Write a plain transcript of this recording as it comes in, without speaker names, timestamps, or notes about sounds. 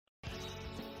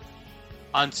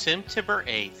On September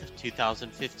 8th,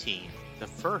 2015, the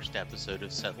first episode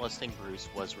of Set Listing Bruce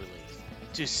was released.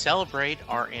 To celebrate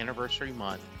our anniversary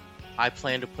month, I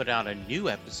plan to put out a new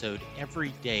episode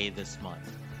every day this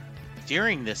month.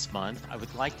 During this month, I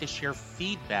would like to share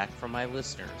feedback from my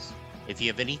listeners. If you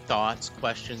have any thoughts,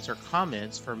 questions, or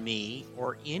comments for me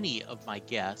or any of my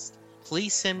guests,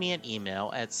 please send me an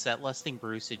email at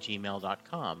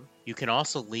setlistingbruce@gmail.com. You can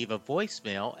also leave a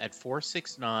voicemail at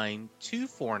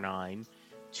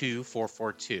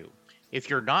 469-249-2442. If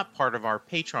you're not part of our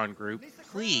Patreon group,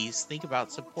 please think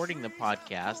about supporting the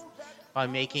podcast by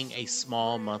making a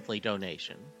small monthly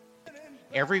donation.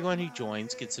 Everyone who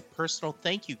joins gets a personal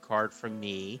thank you card from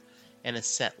me and a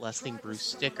Set Listing Bruce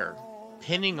sticker.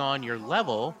 Depending on your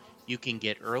level, you can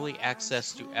get early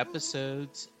access to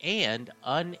episodes and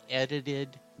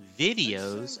unedited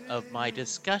videos of my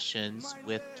discussions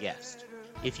with guests.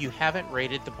 If you haven't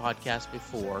rated the podcast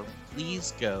before,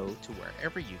 please go to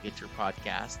wherever you get your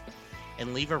podcast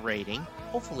and leave a rating,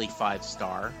 hopefully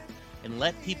 5-star, and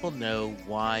let people know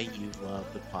why you love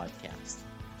the podcast.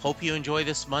 Hope you enjoy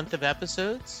this month of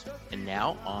episodes, and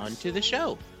now on to the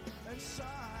show.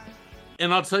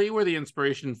 And I'll tell you where the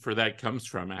inspiration for that comes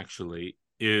from, actually,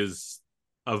 is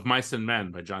Of Mice and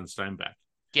Men by John Steinbeck.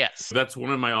 Yes. That's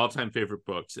one of my all-time favorite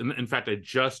books. And in fact, I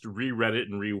just reread it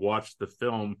and rewatched the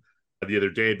film the other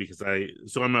day because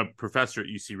I'm a professor at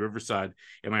UC Riverside,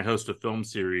 and I host a film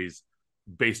series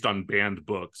based on banned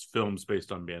books, films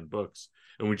based on banned books.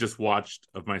 And we just watched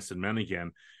Of Mice and Men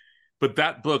again. But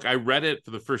that book, I read it for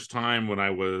the first time when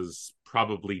I was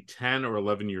probably 10 or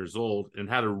 11 years old and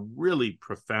had a really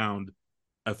profound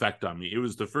effect on me. It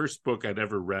was the first book I'd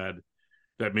ever read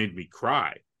that made me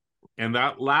cry. And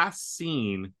that last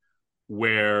scene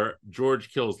where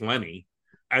George kills Lenny,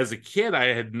 as a kid,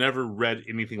 I had never read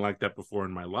anything like that before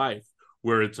in my life,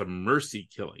 where it's a mercy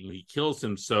killing. He kills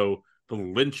him so the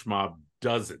lynch mob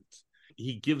doesn't.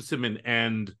 He gives him an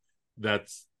end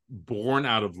that's born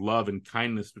out of love and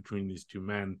kindness between these two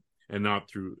men and not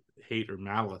through hate or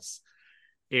malice.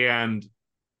 And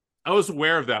I was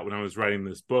aware of that when I was writing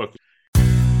this book.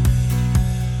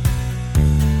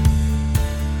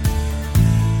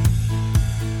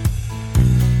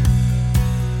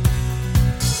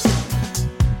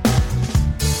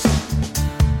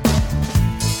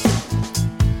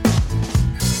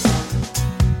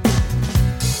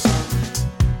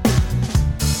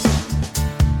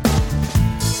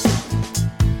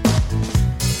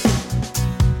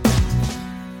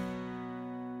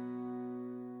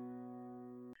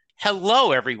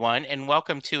 Hello, everyone, and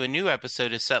welcome to a new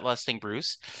episode of Set Listing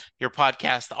Bruce, your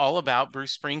podcast all about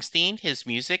Bruce Springsteen, his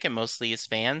music, and mostly his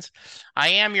fans. I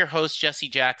am your host, Jesse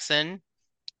Jackson.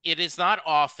 It is not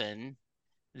often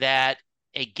that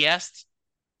a guest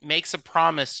makes a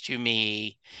promise to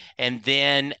me and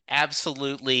then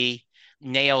absolutely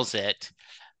nails it.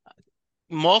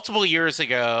 Multiple years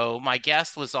ago, my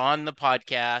guest was on the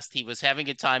podcast. He was having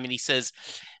a time, and he says,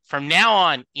 from now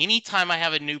on, anytime I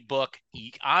have a new book,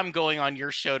 I'm going on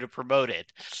your show to promote it.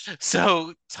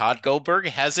 So Tod Goldberg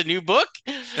has a new book,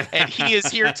 and he is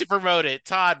here to promote it.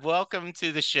 Tod, welcome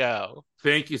to the show.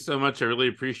 Thank you so much. I really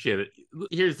appreciate it.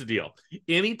 Here's the deal.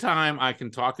 Anytime I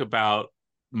can talk about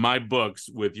my books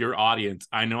with your audience,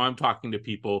 I know I'm talking to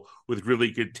people with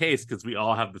really good taste because we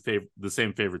all have the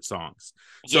same favorite songs.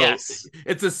 So yes.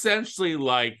 It's essentially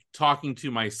like talking to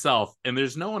myself, and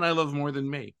there's no one I love more than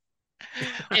me.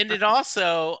 And it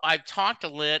also, I've talked a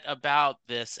lit about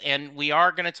this, and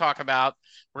we're going to talk about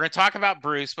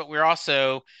Bruce, but we're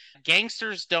also,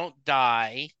 Gangsters Don't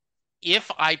Die.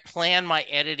 If I plan my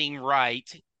editing right,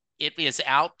 it is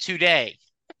out today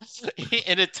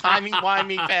in a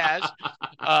timey-wimey fashion.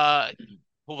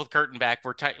 Pull the curtain back.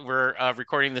 We're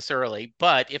recording this early,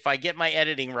 but if I get my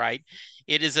editing right,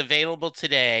 it is available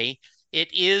today.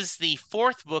 It is the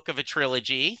fourth book of a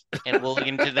trilogy, and we'll get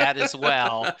into that as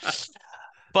well.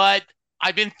 But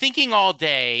I've been thinking all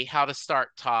day how to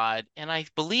start, Tod, and I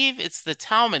believe it's the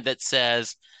Talmud that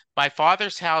says, "My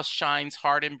Father's house shines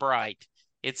hard and bright.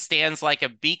 It stands like a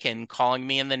beacon calling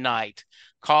me in the night,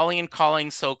 calling and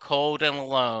calling so cold and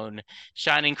alone,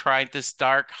 shining bright this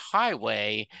dark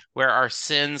highway where our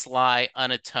sins lie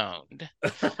unatoned."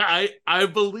 I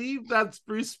believe that's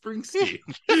Bruce Springsteen.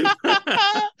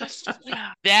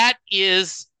 That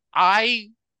is,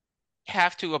 I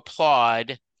have to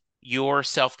applaud your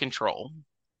self-control,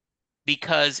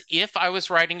 because if I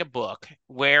was writing a book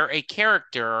where a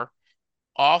character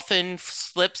often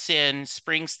slips in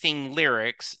Springsteen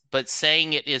lyrics, but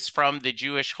saying it is from the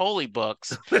Jewish holy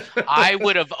books, I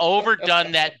would have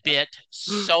overdone that bit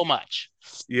so much.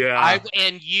 Yeah.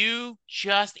 And you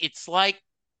just, it's like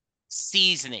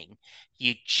seasoning.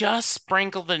 You just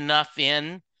sprinkled enough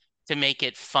in to make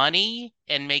it funny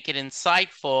and make it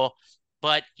insightful,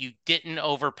 but you didn't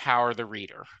overpower the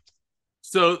reader.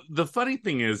 So the funny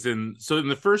thing is, in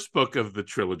the first book of the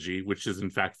trilogy, which is in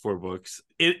fact 4 books,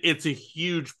 it's a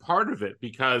huge part of it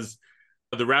because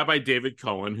the Rabbi David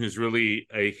Cohen, who's really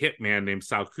a hitman named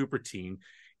Sal Cupertine,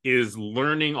 is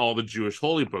learning all the Jewish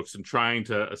holy books and trying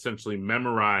to essentially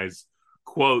memorize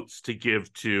quotes to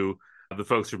give to the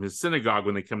folks from his synagogue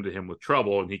when they come to him with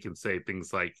trouble. And he can say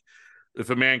things like, if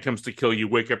a man comes to kill you,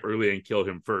 wake up early and kill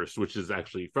him first, which is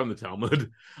actually from the Talmud.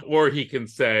 Or he can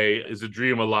say, is a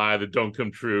dream a lie that don't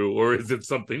come true? Or is it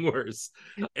something worse?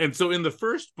 And so in the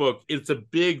first book, it's a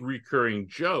big recurring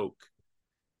joke.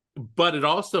 But it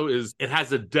also it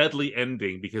has a deadly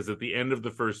ending because at the end of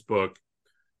the first book,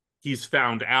 he's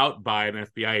found out by an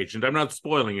FBI agent. I'm not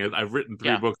spoiling it. I've written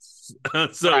 3 books.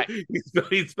 So right.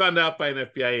 he's found out by an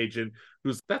FBI agent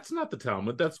who's, that's not the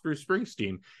Talmud, that's Bruce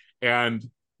Springsteen. And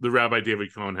the Rabbi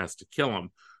David Cohen has to kill him.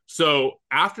 So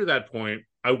after that point,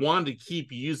 I wanted to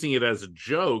keep using it as a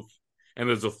joke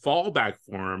and as a fallback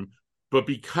for him. But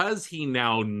because he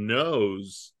now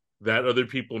knows that other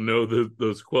people know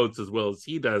those quotes as well as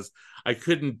he does, I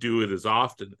couldn't do it as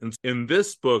often. And in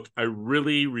this book, I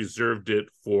really reserved it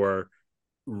for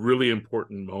really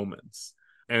important moments.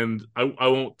 And I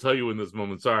won't tell you when those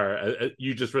moments are.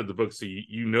 You just read the book, so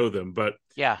you know them. But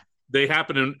they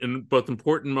happen in both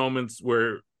important moments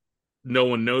where no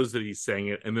one knows that he's saying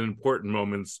it, and then important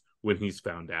moments when he's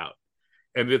found out.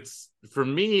 And for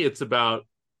me, it's about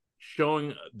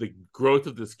showing the growth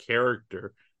of this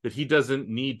character, that he doesn't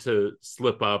need to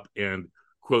slip up and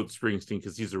quote Springsteen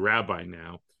because he's a rabbi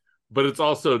now. But it's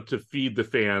also to feed the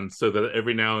fans so that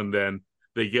every now and then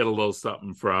they get a little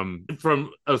something from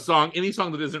a song, any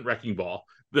song that isn't Wrecking Ball,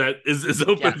 that is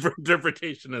open for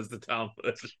interpretation as the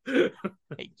Talmud.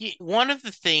 One of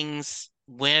the things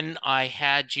when I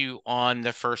had you on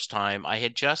the first time, I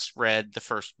had just read the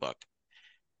first book.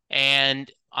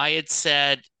 And I had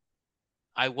said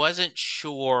I wasn't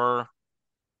sure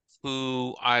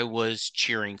who I was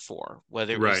cheering for,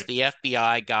 whether it was the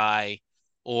FBI guy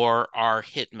or our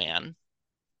hitman.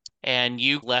 And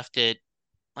you left it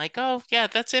like, oh, yeah,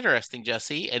 that's interesting,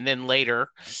 Jesse. And then later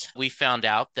we found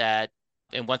out that,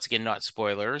 and once again, not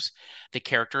spoilers, the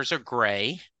characters are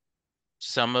gray.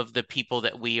 Some of the people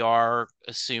that we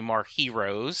assume are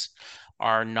heroes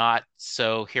are not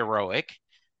so heroic.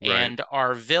 Right. And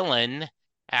our villain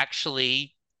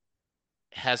actually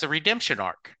has a redemption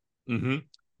arc. Mm-hmm.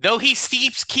 Though he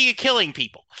keeps killing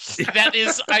people. That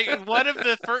is one of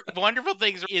the wonderful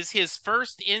things is his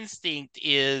first instinct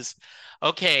is,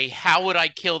 okay, how would I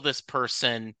kill this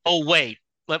person? Oh, wait.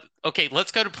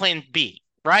 Let's go to plan B,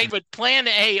 right? But plan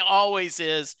A always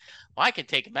is, well, I can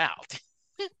take him out.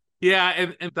 Yeah,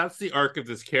 and that's the arc of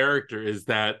this character, is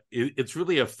that it's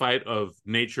really a fight of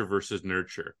nature versus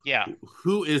nurture. Yeah.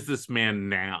 Who is this man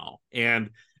now? And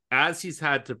as he's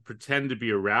had to pretend to be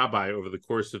a rabbi over the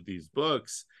course of these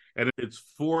books, and it's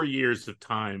 4 years of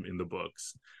time in the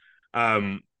books,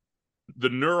 the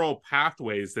neural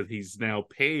pathways that he's now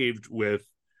paved with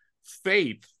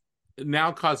faith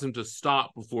now cause him to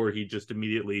stop before he just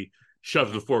immediately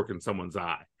shoves a fork in someone's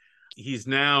eye. He's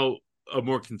now a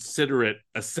more considerate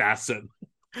assassin.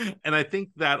 And I think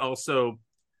that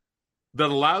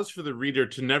allows for the reader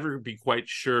to never be quite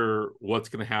sure what's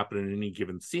going to happen in any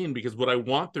given scene, because what I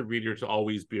want the reader to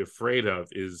always be afraid of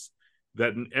is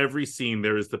that in every scene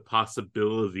there is the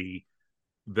possibility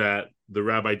that the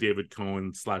Rabbi David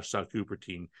Cohen / Sal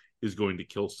Cupertine is going to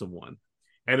kill someone.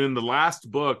 And in the last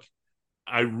book,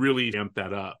 I really amped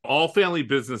that up. All family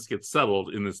business gets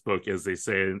settled in this book, as they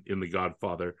say in The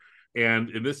Godfather. And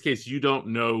in this case, you don't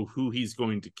know who he's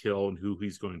going to kill and who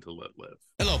he's going to let live.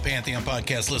 Hello, Pantheon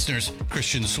podcast listeners.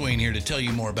 Christian Swain here to tell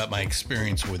you more about my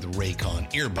experience with Raycon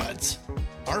earbuds.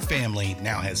 Our family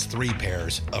now has 3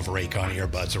 pairs of Raycon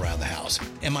earbuds around the house,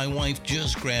 and my wife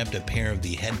just grabbed a pair of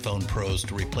the Headphone Pros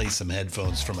to replace some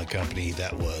headphones from a company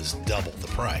that was double the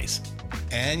price.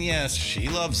 And yes, she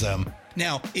loves them.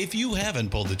 Now, if you haven't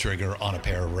pulled the trigger on a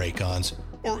pair of Raycons,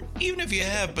 or even if you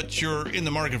have, but you're in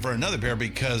the market for another pair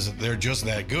because they're just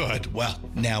that good, well,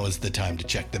 now is the time to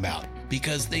check them out,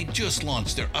 because they just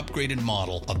launched their upgraded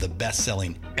model of the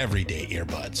best-selling everyday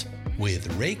earbuds. With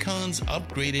Raycon's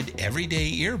upgraded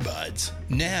everyday earbuds,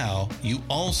 now you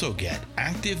also get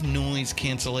active noise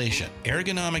cancellation,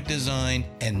 ergonomic design,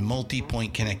 and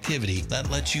multi-point connectivity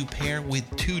that lets you pair with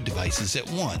 2 devices at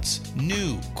once.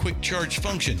 New quick charge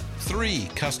function, 3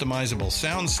 customizable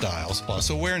sound styles, plus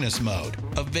awareness mode.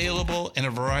 Available in a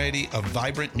variety of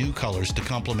vibrant new colors to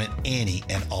complement any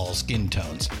and all skin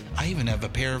tones. I even have a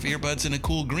pair of earbuds in a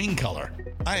cool green color.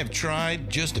 I have tried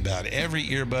just about every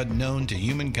earbud known to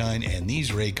humankind, and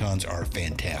these Raycons are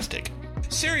fantastic.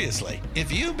 Seriously,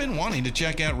 if you've been wanting to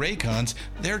check out Raycons,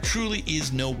 there truly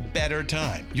is no better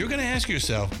time. You're going to ask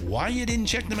yourself why you didn't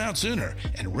check them out sooner,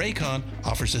 and Raycon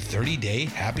offers a 30-day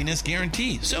happiness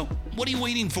guarantee. So what are you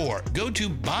waiting for? Go to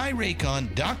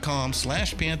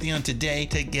buyraycon.com/Pantheon today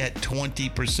to get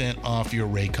 20% off your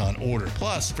Raycon order,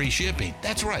 plus free shipping.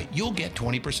 That's right, you'll get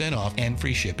 20% off and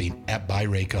free shipping at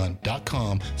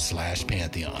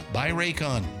buyraycon.com/Pantheon.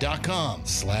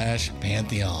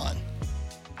 buyraycon.com/Pantheon.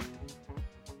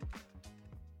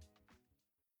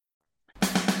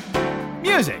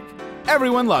 Music.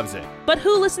 Everyone loves it. But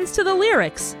who listens to the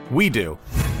lyrics? We do.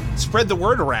 Spread the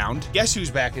word around. Guess who's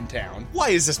back in town? Why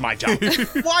is this my job?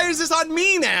 Why is this on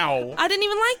me now? I didn't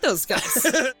even like those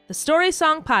guys. The Story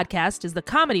Song Podcast is the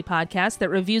comedy podcast that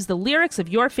reviews the lyrics of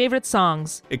your favorite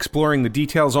songs. Exploring the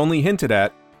details only hinted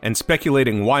at and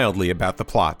speculating wildly about the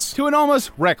plots. To an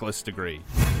almost reckless degree.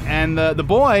 And the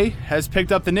boy has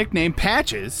picked up the nickname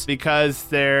Patches because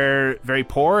they're very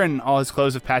poor and all his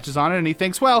clothes have patches on it. And he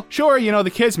thinks, well, sure, the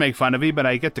kids make fun of me, but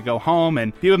I get to go home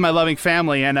and be with my loving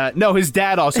family. And no, his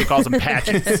dad also calls him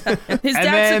Patches. His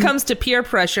dad succumbs to peer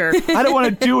pressure. I don't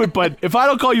want to do it, but if I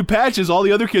don't call you Patches, all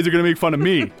the other kids are going to make fun of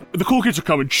me. The cool kids are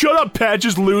coming. Shut up,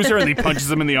 Patches, loser. And he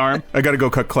punches him in the arm. I gotta go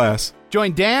cut class.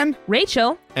 Join Dan,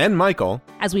 Rachel, And Michael.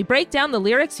 as we break down the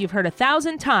lyrics you've heard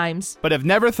 1,000 times. but have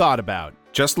never thought about.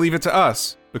 Just leave it to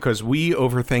us, because we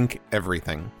overthink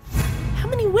everything. How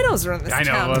many widows are in this I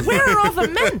know. town? Where are all the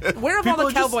men? Where have all People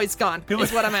the cowboys gone?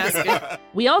 Is what I'm asking.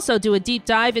 We also do a deep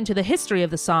dive into the history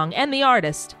of the song and the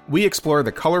artist. We explore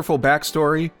the colorful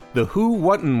backstory, the who,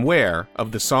 what, and where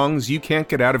of the songs you can't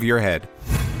get out of your head.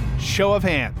 Show of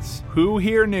hands. Who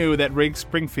here knew that Rig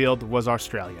Springfield was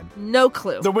Australian? No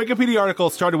clue. The Wikipedia article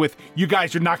started with, you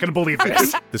guys, you're not going to believe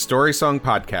this. The Story Song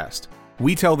Podcast.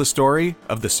 We tell the story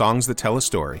of the songs that tell a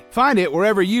story. Find it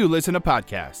wherever you listen to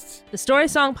podcasts. The Story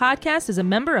Song Podcast is a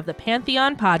member of the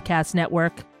Pantheon Podcast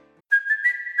Network.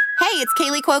 Hey, it's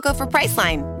Kaylee Cuoco for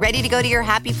Priceline. Ready to go to your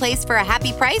happy place for a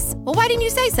happy price? Well, why didn't you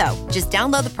say so? Just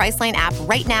download the Priceline app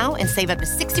right now and save up to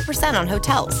 60% on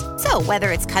hotels. So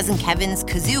whether it's Cousin Kevin's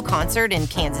Kazoo Concert in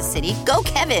Kansas City, go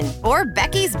Kevin, or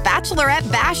Becky's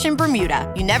Bachelorette Bash in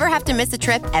Bermuda, you never have to miss a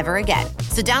trip ever again.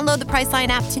 So download the Priceline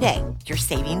app today. Your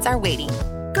savings are waiting.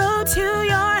 Go to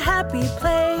your happy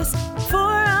place for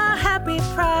a happy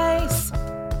price.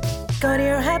 Go to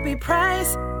your happy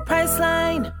price,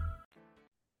 Priceline.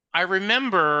 I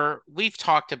remember we've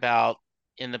talked about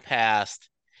in the past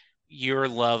your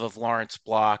love of Lawrence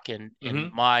Block and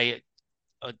my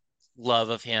love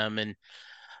of him. And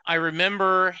I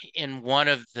remember in one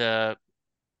of the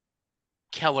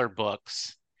Keller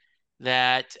books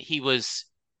that he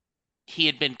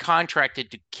had been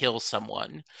contracted to kill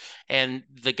someone, and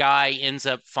the guy ends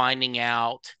up finding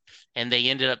out, and they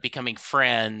ended up becoming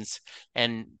friends.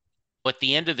 And at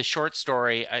the end of the short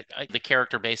story, the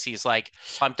character basically is like,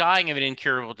 I'm dying of an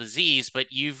incurable disease,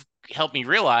 but you've helped me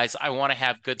realize I want to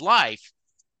have good life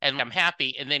and I'm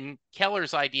happy. And then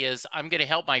Keller's idea is, I'm going to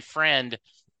help my friend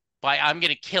I'm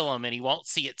going to kill him and he won't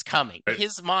see it's coming. Right.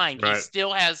 His mind, Right. He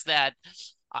still has that.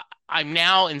 I'm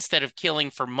now, instead of killing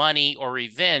for money or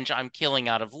revenge, I'm killing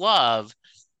out of love.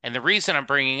 And the reason I'm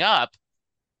bringing up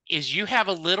is you have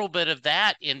a little bit of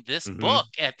that in this book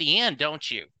at the end,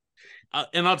 don't you?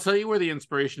 And I'll tell you where the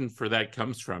inspiration for that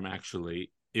comes from,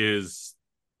 actually, is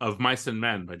Of Mice and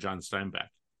Men by John Steinbeck.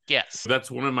 Yes.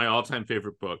 That's one of my all-time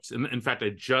favorite books. And in fact, I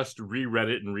just reread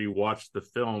it and rewatched the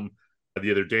film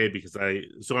the other day because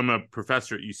I'm a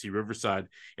professor at UC Riverside,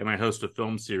 and I host a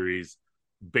film series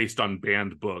based on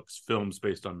banned books, films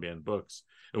based on banned books.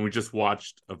 And we just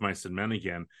watched Of Mice and Men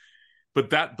again.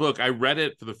 But that book, I read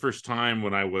it for the first time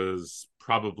when I was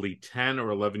probably 10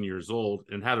 or 11 years old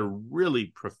and had a really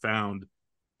profound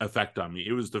effect on me.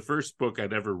 It was the first book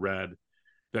I'd ever read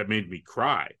that made me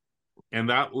cry. And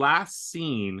that last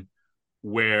scene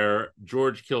where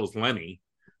George kills Lenny,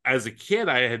 as a kid,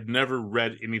 I had never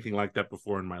read anything like that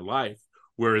before in my life,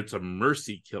 where it's a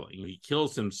mercy killing. He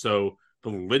kills him so the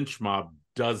lynch mob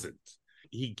doesn't.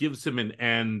 He gives him an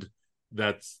end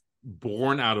that's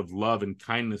born out of love and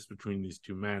kindness between these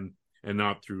two men and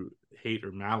not through hate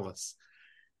or malice.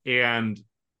 And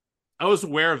I was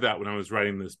aware of that when I was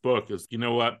writing this book, is, you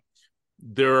know what?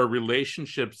 There are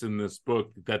relationships in this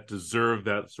book that deserve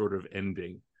that sort of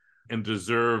ending and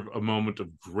deserve a moment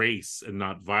of grace and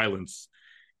not violence.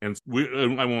 And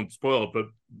I won't spoil it, but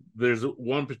there's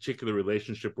one particular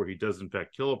relationship where he does in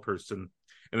fact kill a person,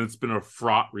 and it's been a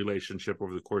fraught relationship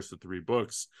over the course of 3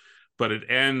 books. But it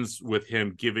ends with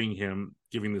him giving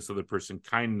this other person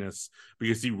kindness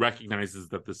because he recognizes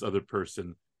that this other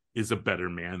person is a better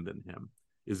man than him,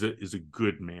 is a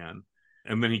good man.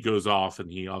 And then he goes off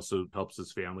and he also helps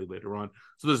his family later on.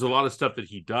 So there's a lot of stuff that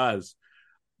he does,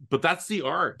 but that's the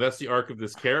arc. That's the arc of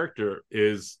this character,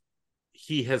 is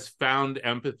he has found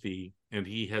empathy, and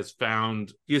he has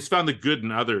found the good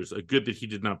in others, a good that he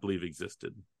did not believe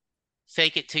existed.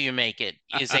 Fake it till you make it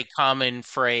is a common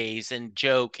phrase and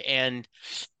joke. And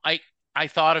I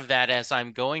thought of that as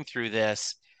I'm going through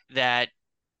this, that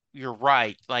you're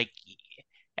right. Like,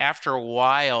 after a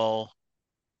while,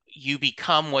 you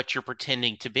become what you're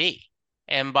pretending to be.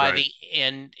 And by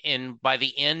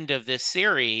the end of this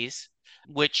series,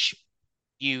 which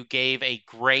you gave a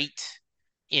great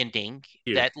ending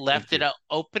that left it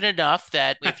open enough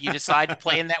that if you decide to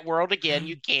play in that world again,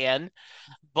 you can.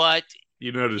 But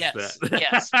you noticed that.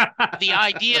 Yes. The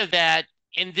idea that,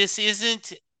 and this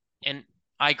isn't, and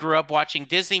I grew up watching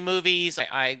Disney movies.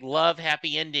 I love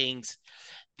happy endings.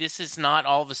 This is not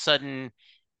all of a sudden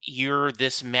you're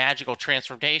this magical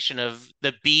transformation of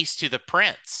the beast to the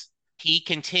prince. He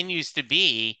continues to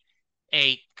be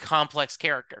a complex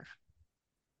character.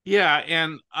 Yeah,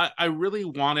 and I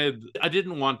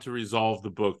didn't want to resolve the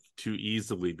book too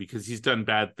easily, because he's done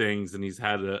bad things and he's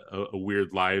had a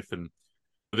weird life. And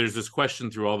there's this question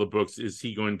through all the books, is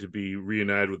he going to be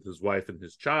reunited with his wife and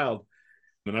his child?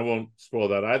 And I won't spoil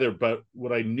that either. But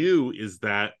what I knew is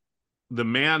that the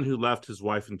man who left his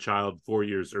wife and child 4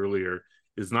 years earlier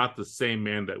is not the same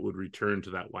man that would return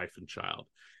to that wife and child.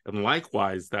 And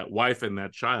likewise, that wife and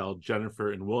that child,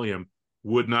 Jennifer and William,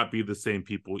 would not be the same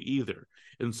people either.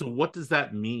 And so what does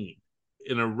that mean?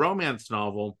 In a romance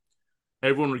novel,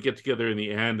 everyone would get together in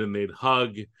the end and they'd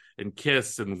hug and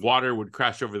kiss, and water would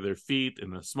crash over their feet,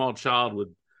 and a small child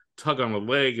would tug on a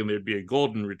leg, and there'd be a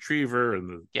golden retriever,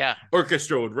 and the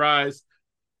orchestra would rise.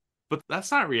 But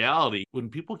that's not reality. When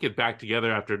people get back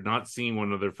together after not seeing one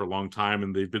another for a long time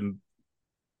and they've been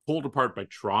pulled apart by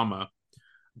trauma,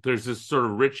 there's this sort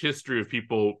of rich history of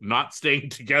people not staying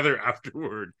together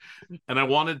afterward. And I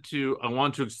wanted to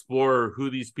explore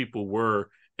who these people were,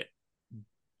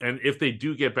 and if they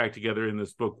do get back together in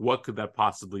this book, what could that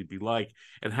possibly be like,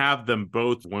 and have them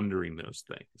both wondering those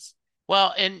things.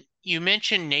 Well, and you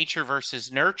mentioned nature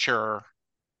versus nurture.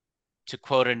 To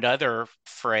quote another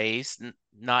phrase,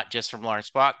 not just from Lawrence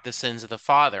Block, the sins of the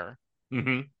father,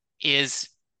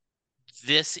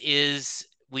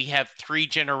 we have 3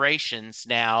 generations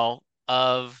now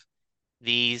of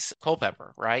these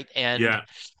Culpeper, right? And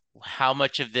how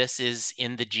much of this is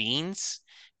in the genes?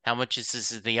 How much is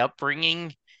this in the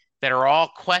upbringing? That are all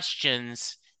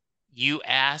questions you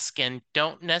ask and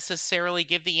don't necessarily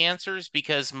give the answers,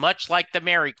 because much like the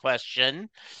Mary question,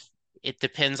 it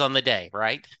depends on the day,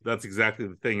 right? That's exactly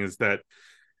the thing, is that,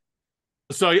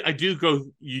 so you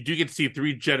do get to see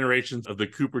 3 generations of the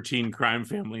Cupertine crime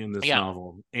family in this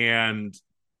novel. And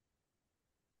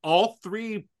all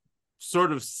 3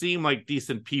 sort of seem like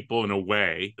decent people in a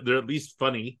way. They're at least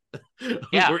funny.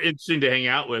 They're interesting to hang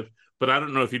out with, but I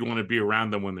don't know if you'd want to be around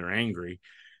them when they're angry.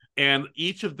 And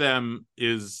each of them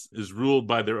is ruled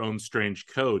by their own strange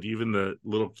code, even the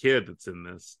little kid that's in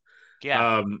this.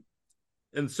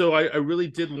 And so I really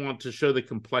did want to show the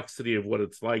complexity of what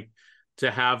it's like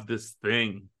to have this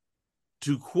thing,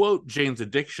 to quote Jane's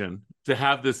Addiction, to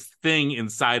have this thing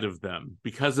inside of them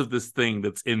because of this thing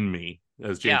that's in me,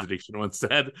 as Jane's Addiction once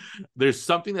said. There's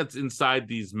something that's inside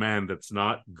these men that's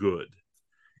not good.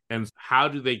 And how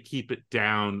do they keep it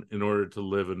down in order to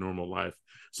live a normal life?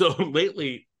 So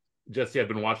lately, Jesse, I've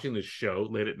been watching this show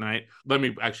late at night. Let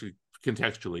me actually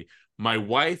contextually. My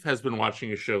wife has been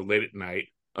watching a show late at night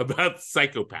about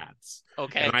psychopaths.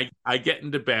 Okay. And I get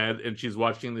into bed and she's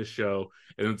watching this show,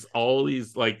 and it's all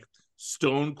these like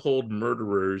stone cold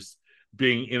murderers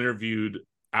being interviewed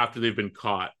after they've been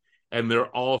caught. And they're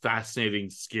all fascinating,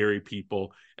 scary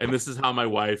people. And this is how my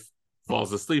wife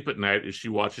falls asleep at night, as she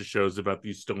watches shows about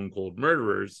these stone cold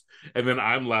murderers. And then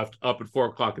I'm left up at 4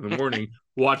 o'clock in the morning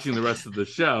watching the rest of the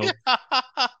show.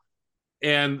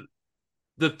 And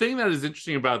the thing that is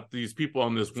interesting about these people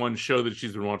on this one show that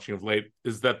she's been watching of late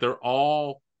is that they're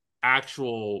all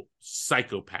actual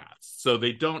psychopaths. So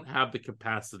they don't have the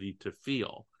capacity to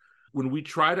feel. When we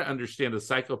try to understand a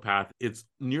psychopath, it's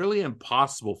nearly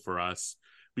impossible for us,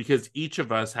 because each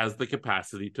of us has the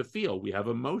capacity to feel. We have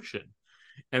emotion.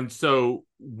 And so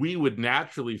we would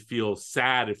naturally feel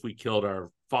sad if we killed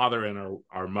our father and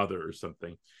our mother or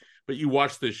something. But you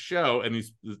watch this show and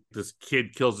this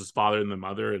kid kills his father and the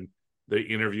mother, and they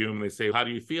interview him and they say, how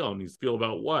do you feel? And he's feel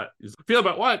about what? He's feel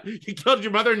about what? He killed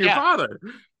your mother and your father.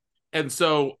 And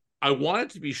so I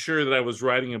wanted to be sure that I was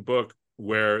writing a book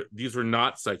where these were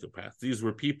not psychopaths. These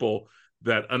were people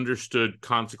that understood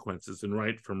consequences and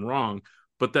right from wrong,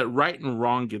 but that right and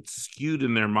wrong gets skewed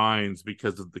in their minds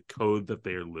because of the code that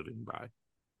they are living by.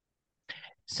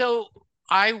 So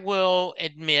I will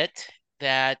admit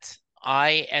that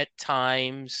I at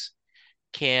times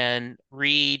can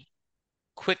read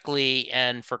quickly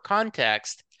and for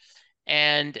context,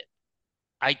 and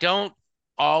I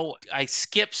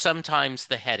skip sometimes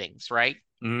the headings, right?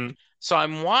 Mm-hmm. So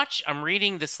I'm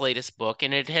reading this latest book,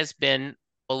 and it has been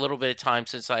a little bit of time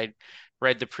since I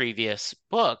read the previous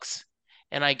books,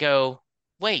 and I go,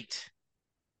 wait,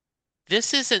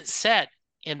 this isn't set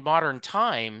in modern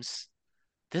times.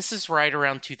 This is right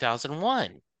around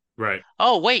 2001. Right.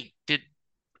 Oh, wait,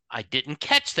 I didn't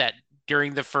catch that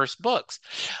during the first books.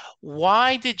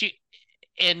 Why did you,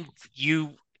 and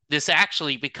this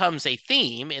actually becomes a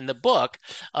theme in the book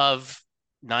of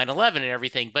 9/11 and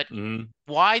everything, but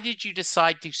why did you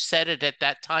decide to set it at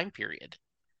that time period?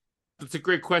 That's a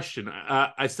great question.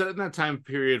 I set it in that time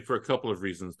period for a couple of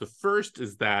reasons. The first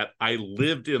is that I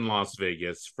lived in Las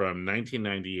Vegas from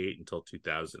 1998 until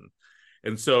 2000.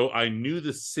 And so I knew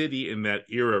the city in that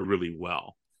era really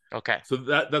well. Okay. So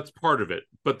that's part of it.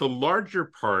 But the larger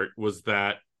part was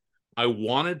that I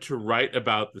wanted to write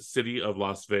about the city of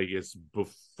Las Vegas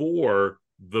before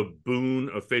the boon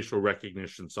of facial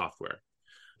recognition software.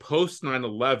 Post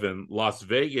 9/11, Las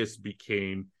Vegas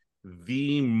became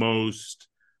the most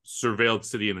surveilled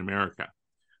city in America.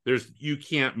 You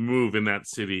can't move in that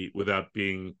city without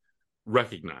being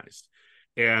recognized.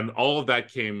 And all of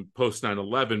that came post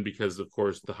 9/11 because, of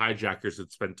course, the hijackers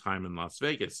had spent time in Las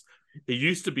Vegas. It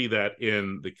used to be that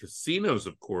in the casinos,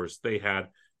 of course, they had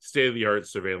state-of-the-art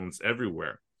surveillance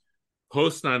everywhere.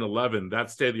 Post 9/11, that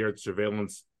state-of-the-art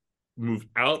surveillance moved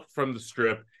out from the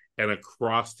Strip and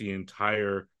across the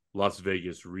entire Las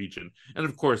Vegas region. And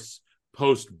of course,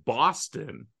 post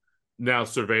Boston, now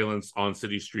surveillance on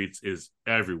city streets is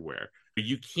everywhere.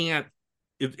 You can't,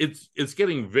 it's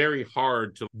getting very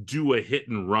hard to do a hit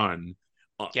and run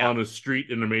on a street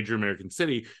in a major American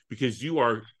city because you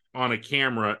are on a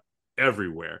camera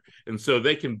everywhere. And so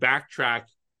they can backtrack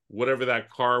whatever that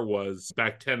car was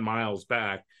back 10 miles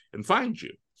back and find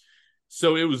you.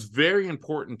 So it was very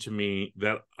important to me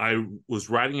that I was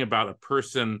writing about a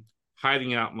person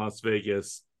hiding out in Las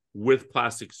Vegas with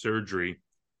plastic surgery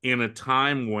in a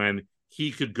time when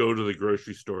he could go to the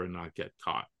grocery store and not get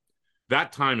caught.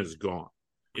 That time is gone.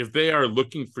 If they are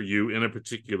looking for you in a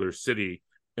particular city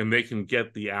and they can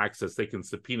get the access, they can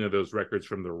subpoena those records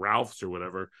from the Ralphs or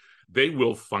whatever, they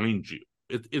will find you.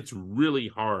 It's really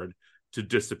hard to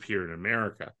disappear in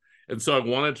America. And so I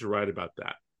wanted to write about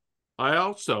that. I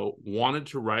also wanted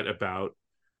to write about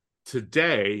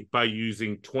today by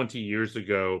using 20 years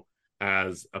ago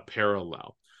as a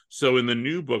parallel. So in the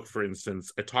new book, for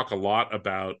instance, I talk a lot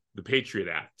about the Patriot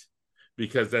Act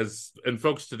because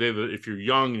folks today, if you're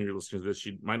young and you're listening to this,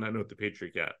 you might not know what the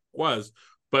Patriot Act was,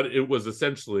 but it was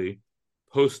essentially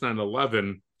post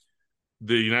 9/11,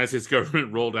 the United States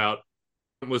government rolled out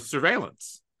with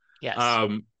surveillance. Yes.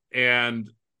 And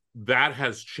that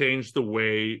has changed the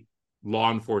way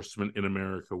law enforcement in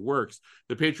America works.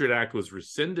 The Patriot Act was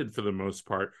rescinded for the most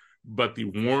part, but the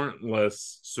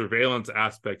warrantless surveillance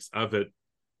aspects of it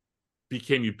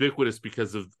became ubiquitous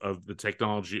because of the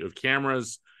technology of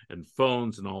cameras and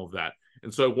phones and all of that.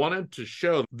 And so I wanted to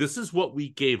show this is what we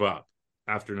gave up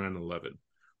after 9/11.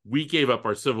 We gave up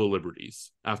our civil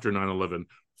liberties after 9/11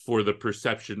 for the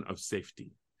perception of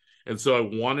safety. And so I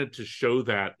wanted to show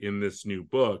that in this new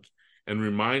book and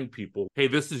remind people, hey,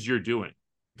 this is your doing.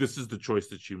 This is the choice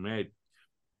that you made.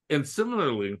 And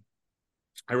similarly,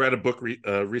 I read a book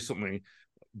recently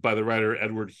by the writer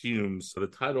Edward Humes, the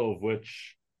title of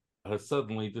which has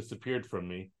suddenly disappeared from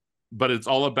me. But it's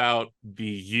all about the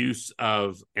use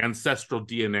of ancestral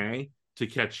DNA to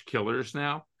catch killers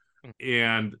now.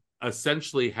 And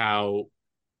essentially how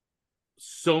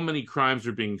so many crimes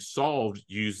are being solved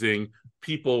using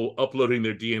people uploading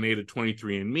their DNA to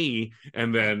 23andMe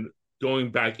and then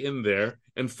going back in there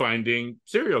and finding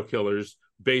serial killers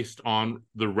based on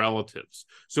the relatives.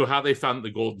 So how they found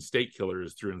the Golden State Killer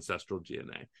is through ancestral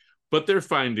DNA. But they're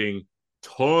finding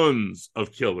tons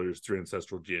of killers through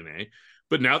ancestral DNA.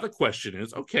 But now the question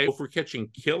is, okay, if we're catching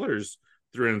killers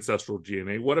through ancestral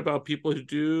DNA, what about people who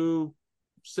do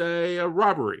say, a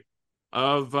robbery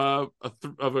of a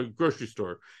grocery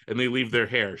store, and they leave their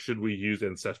hair? Should we use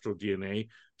ancestral DNA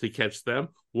to catch them?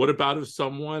 What about if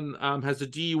someone has a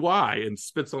DUI and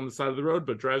spits on the side of the road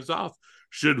but drives off?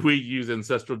 Should we use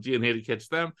ancestral DNA to catch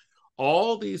them?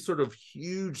 All these sort of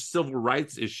huge civil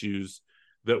rights issues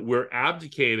that we're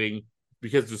abdicating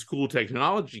because this cool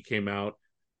technology came out.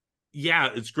 Yeah,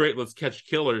 it's great, let's catch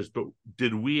killers, but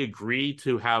did we agree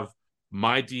to have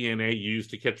my DNA used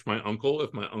to catch my uncle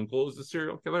if my uncle is a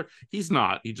serial killer? He's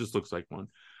not. He just looks like one.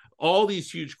 All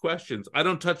these huge questions. I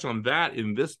don't touch on that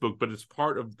in this book, but it's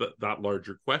part of that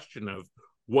larger question of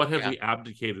what have we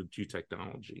abdicated to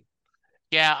technology?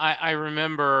 Yeah, I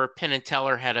remember Penn and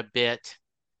Teller had a bit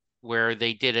where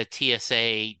they did a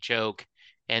TSA joke,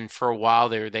 and for a while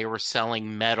there, they were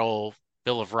selling metal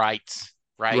Bill of Rights,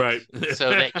 right?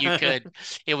 So that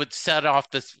it would set off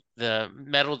the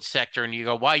metal detector, and you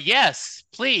go, why, yes,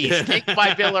 please take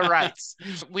my Bill of Rights.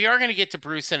 We are going to get to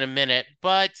Bruce in a minute,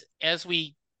 but as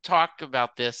we talk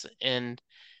about this, and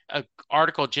an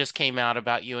article just came out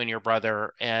about you and your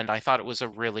brother, and I thought it was a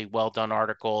really well done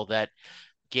article that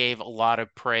gave a lot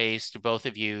of praise to both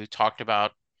of you, talked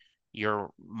about your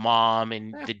mom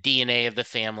and the DNA of the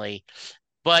family.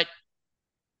 But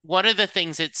one of the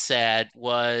things it said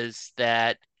was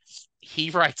that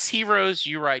he writes heroes,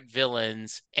 you write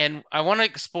villains. And I want to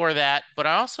explore that, but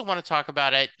I also want to talk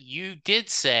about it. You did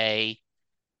say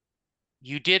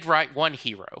you did write one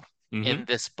hero in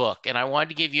this book, and I wanted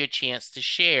to give you a chance to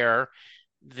share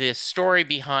the story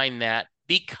behind that,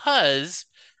 because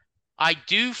I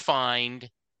do find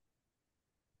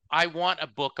I want a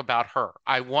book about her.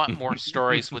 I want more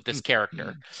stories with this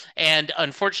character. And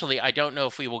unfortunately, I don't know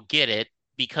if we will get it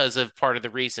because of part of the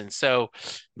reason. So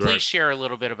please share a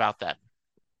little bit about that.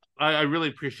 I really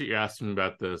appreciate you asking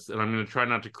about this, and I'm going to try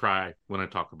not to cry when I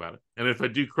talk about it. And if I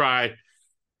do cry,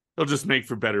 it'll just make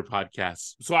for better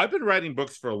podcasts. So I've been writing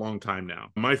books for a long time now.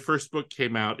 My first book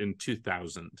came out in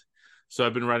 2000. So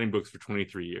I've been writing books for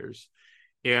 23 years.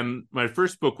 And my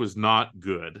first book was not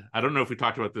good. I don't know if we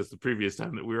talked about this the previous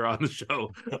time that we were on the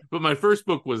show, but my first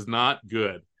book was not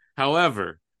good.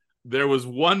 However, there was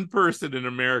one person in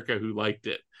America who liked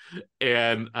it,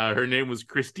 and her name was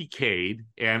Christy Cade.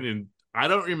 And I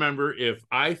don't remember if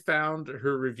I found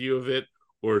her review of it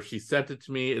or if she sent it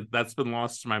to me. That's been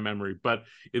lost to my memory. But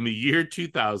in the year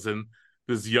 2000,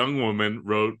 this young woman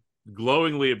wrote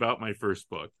glowingly about my first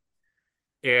book.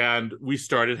 And we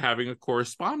started having a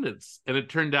correspondence. And it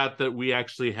turned out that we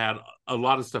actually had a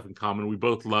lot of stuff in common. We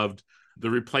both loved The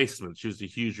Replacements. She was a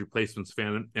huge Replacements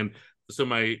fan. And so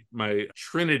my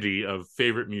trinity of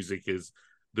favorite music is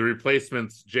The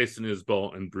Replacements, Jason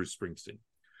Isbell, and Bruce Springsteen.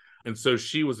 And so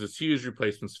she was this huge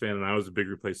Replacements fan, and I was a big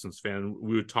Replacements fan.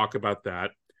 We would talk about that.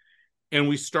 And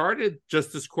we started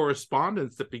just this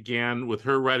correspondence that began with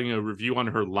her writing a review on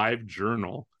her live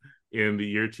journal in the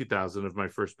year 2000 of my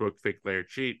first book, Fake Layer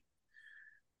Cheat.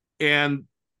 And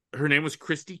her name was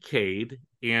Christy Cade.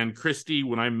 And Christy,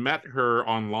 when I met her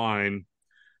online,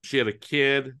 she had a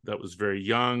kid that was very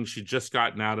young. She'd just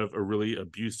gotten out of a really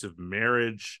abusive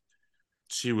marriage.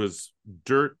 She was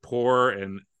dirt poor,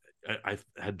 and I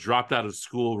had dropped out of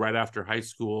school right after high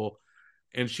school.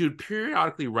 And she would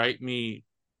periodically write me,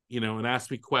 and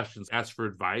ask me questions, ask for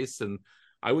advice. And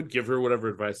I would give her whatever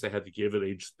advice I had to give at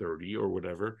age 30 or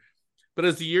whatever. But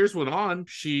as the years went on,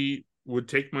 she would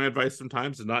take my advice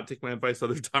sometimes and not take my advice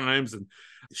other times. And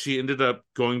she ended up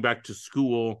going back to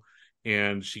school,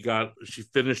 and she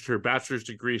finished her bachelor's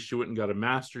degree. She went and got a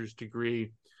master's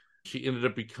degree. She ended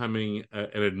up becoming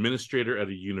an administrator at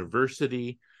a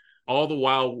university. All the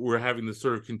while, we're having this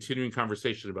sort of continuing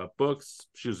conversation about books.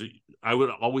 I would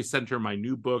always send her my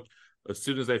new book as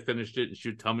soon as I finished it, and she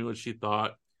would tell me what she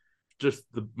thought. Just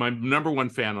my number one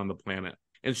fan on the planet.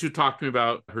 And she would talk to me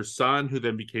about her son, who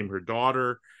then became her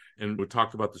daughter, and would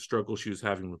talk about the struggle she was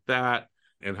having with that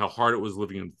and how hard it was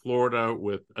living in Florida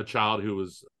with a child who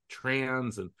was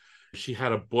trans. And she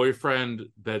had a boyfriend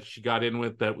that she got in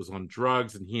with that was on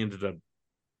drugs, and he ended up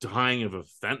dying of a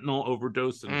fentanyl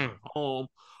overdose in her home.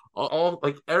 All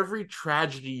like every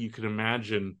tragedy you can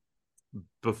imagine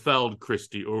befell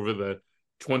Christy over the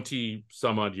 20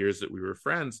 some odd years that we were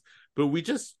friends. But we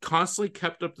just constantly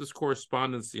kept up this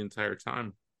correspondence the entire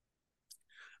time.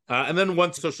 And then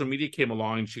once social media came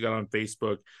along and she got on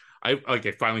Facebook, I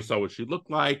finally saw what she looked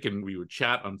like, and we would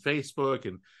chat on Facebook,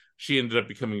 and she ended up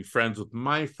becoming friends with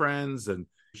my friends, and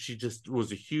she just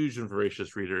was a huge and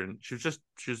voracious reader. And she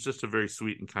was just a very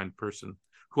sweet and kind person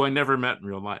who I never met in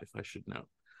real life, I should note.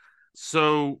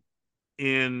 So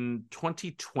in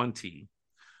 2020,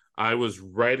 I was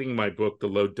writing my book, The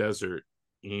Low Desert,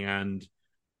 and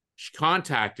she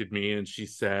contacted me and she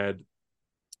said,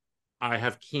 I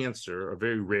have cancer, a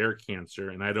very rare cancer,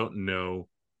 and I don't know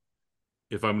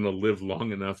if I'm going to live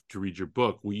long enough to read your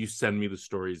book. Will you send me the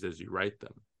stories as you write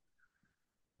them?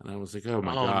 And I was like, oh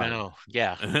my God. No.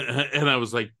 Yeah. And I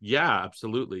was like, yeah,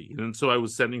 absolutely. And so I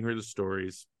was sending her the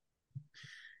stories.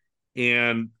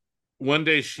 And one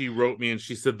day she wrote me and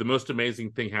she said, the most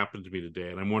amazing thing happened to me today,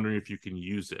 and I'm wondering if you can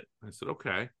use it. I said,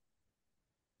 okay.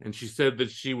 And she said that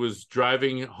she was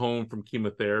driving home from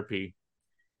chemotherapy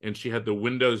and she had the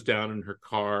windows down in her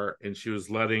car and she was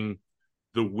letting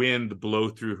the wind blow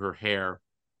through her hair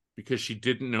because she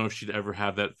didn't know if she'd ever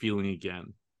have that feeling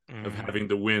again of having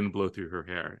the wind blow through her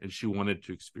hair. And she wanted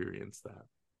to experience that.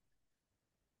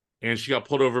 And she got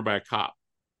pulled over by a cop.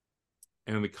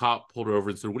 And the cop pulled her over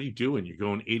and said, what are you doing? You're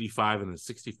going 85 and a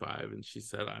 65. And she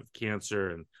said, I have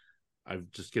cancer and I'm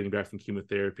just getting back from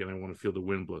chemotherapy and I want to feel the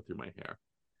wind blow through my hair.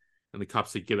 And the cop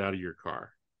said, get out of your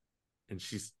car. And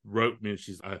she wrote me and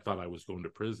I thought I was going to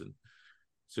prison.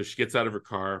 So she gets out of her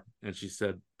car and she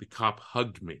said, the cop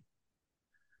hugged me.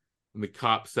 And the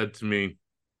cop said to me,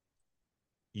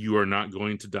 you are not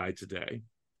going to die today.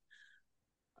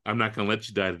 I'm not going to let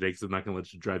you die today because I'm not going to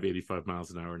let you drive 85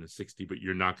 miles an hour in a 60, but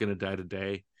you're not going to die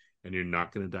today and you're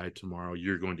not going to die tomorrow.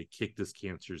 You're going to kick this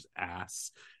cancer's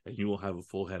ass and you will have a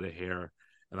full head of hair.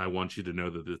 And I want you to know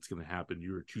that it's going to happen.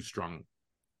 You are too strong.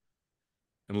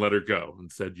 And let her go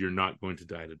and said, you're not going to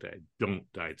die today.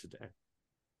 Don't die today.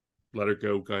 Let her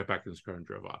go, got back in his car and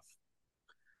drove off.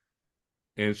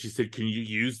 And she said, can you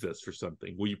use this for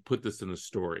something? Will you put this in a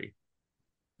story?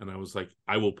 And I was like,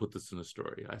 I will put this in a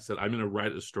story. I said, I'm going to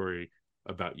write a story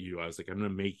about you. I was like, I'm going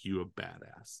to make you a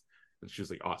badass. And she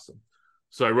was like, awesome.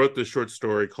 So I wrote this short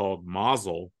story called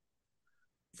Mazel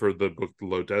for the book The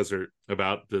Low Desert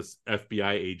about this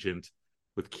FBI agent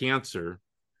with cancer.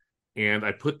 And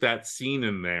I put that scene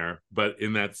in there. But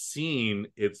in that scene,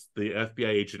 it's the FBI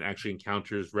agent actually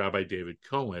encounters Rabbi David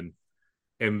Cohen.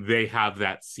 And they have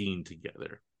that scene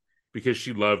together. Because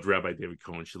she loved Rabbi David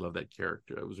Cohen. She loved that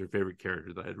character. It was her favorite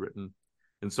character that I had written.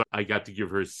 And so I got to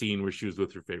give her a scene where she was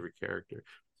with her favorite character.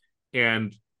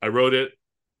 And I wrote it.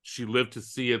 She lived to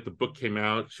see it. The book came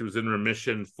out. She was in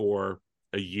remission for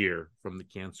a year from the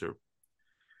cancer.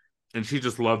 And she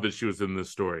just loved that she was in this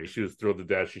story. She was thrilled to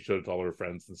death. She showed it to all her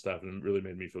friends and stuff. And it really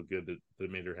made me feel good that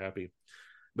it made her happy.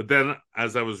 But then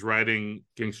as I was writing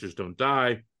Gangsters Don't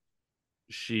Die,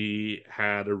 she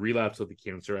had a relapse of the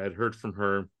cancer. I had heard from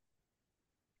her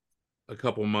a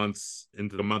couple months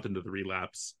into the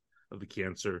relapse of the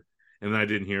cancer. And then I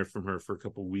didn't hear from her for a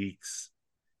couple weeks.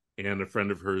 And a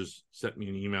friend of hers sent me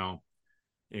an email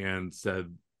and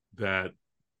said that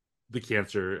the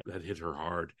cancer had hit her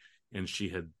hard and she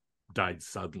had died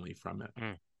suddenly from it.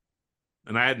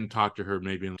 And I hadn't talked to her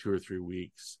maybe in 2 or 3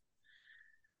 weeks.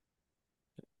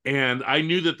 And I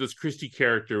knew that this Christy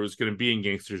character was going to be in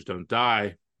Gangsters Don't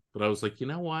Die, but I was like, you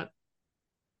know what?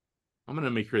 I'm going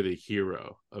to make her the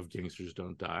hero of Gangsters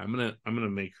Don't Die. I'm going to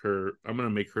make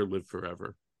her live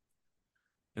forever.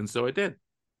 And so I did.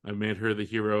 I made her the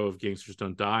hero of Gangsters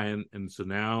Don't Die. And so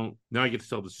now I get to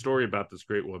tell the story about this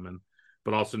great woman,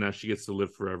 but also now she gets to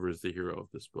live forever as the hero of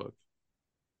this book.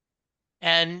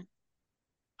 And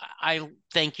I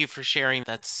thank you for sharing.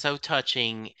 That's so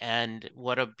touching and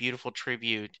what a beautiful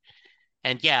tribute.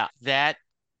 And yeah, that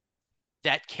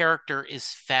character is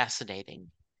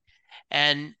fascinating.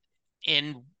 And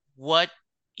what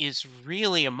is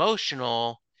really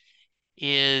emotional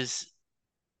is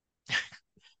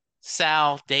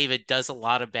David does a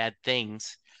lot of bad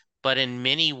things, but in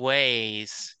many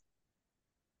ways,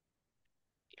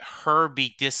 her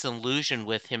be disillusioned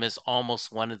with him is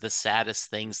almost one of the saddest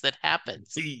things that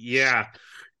happens. Yeah,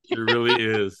 it really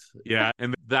is. Yeah.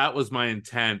 And that was my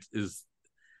intent and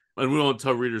we won't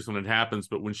tell readers when it happens,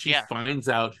 but when she finds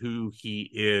out who he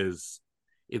is,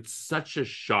 it's such a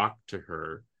shock to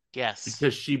her. Yes.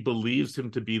 Because she believes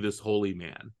him to be this holy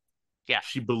man. Yeah.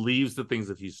 She believes the things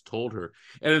that he's told her.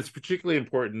 And it's particularly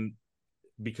important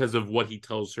because of what he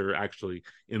tells her actually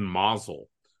in Mazel.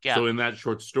 Yeah. So in that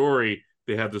short story,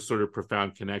 they have this sort of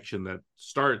profound connection that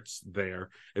starts there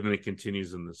and then it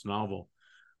continues in this novel.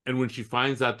 And when she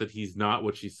finds out that he's not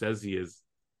what she says he is,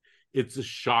 it's a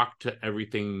shock to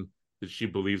everything that she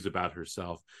believes about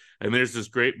herself. And there's this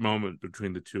great moment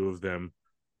between the two of them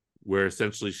where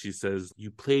essentially she says,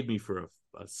 you played me for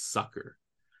a sucker.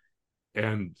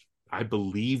 And I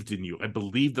believed in you. I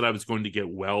believed that I was going to get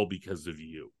well because of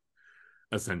you,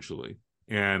 essentially.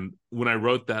 And when I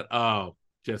wrote that, oh,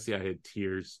 Jesse, I had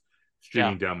tears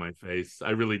streaming down my face.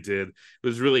 I really did. It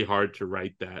was really hard to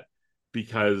write that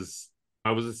because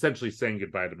I was essentially saying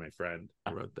goodbye to my friend.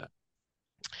 I wrote that.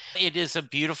 It is a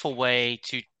beautiful way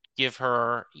to give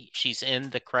her, she's in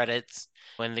the credits,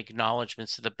 and the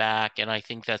acknowledgments to the back. And I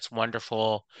think that's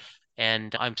wonderful.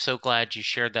 And I'm so glad you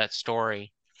shared that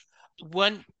story.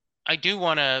 One, I do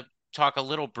want to talk a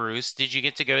little, Bruce. Did you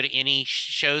get to go to any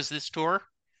shows this tour?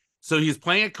 So he's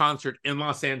playing a concert in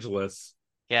Los Angeles.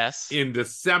 Yes. In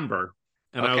December.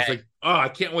 And Okay. I was like, oh, I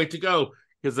can't wait to go.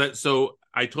 So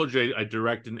I told you I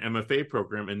direct an MFA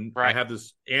program, and I have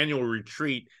this annual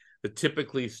retreat that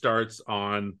typically starts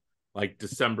on like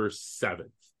December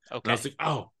 7th. Okay. And I was like,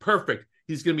 oh, perfect.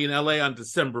 He's going to be in LA on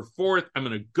December 4th. I'm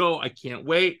going to go. I can't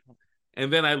wait.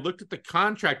 And then I looked at the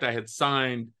contract I had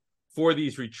signed for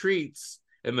these retreats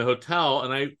in the hotel,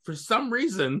 and for some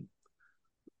reason,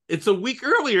 it's a week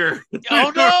earlier.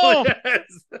 Oh, no.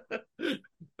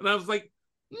 And I was like,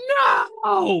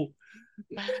 no.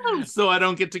 So I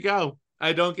don't get to go.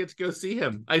 I don't get to go see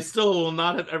him. I still will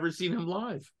not have ever seen him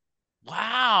live.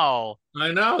 Wow.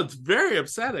 I know. It's very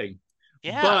upsetting.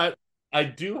 Yeah. But I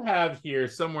do have here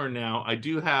somewhere now,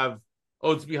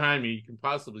 it's behind me. You can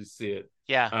possibly see it.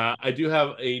 Yeah. I do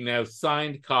have a now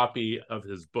signed copy of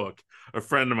his book. A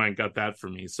friend of mine got that for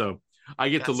me. So I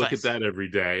get to look at that every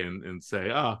day and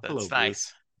say, oh, hello, that's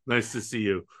nice. Bruce. Nice to see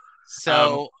you.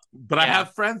 So, but I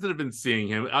have friends that have been seeing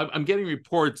him. I'm getting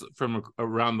reports from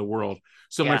around the world.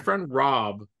 So my friend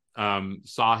Rob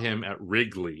saw him at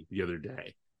Wrigley the other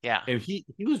day. Yeah. And he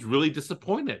was really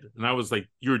disappointed. And I was like,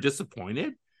 you were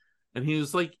disappointed? And he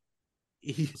was like,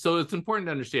 so it's important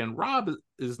to understand Rob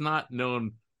is not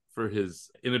known for his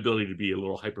inability to be a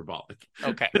little hyperbolic.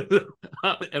 Okay.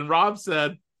 And Rob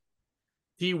said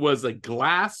he was a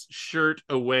glass shirt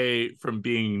away from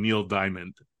being Neil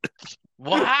Diamond.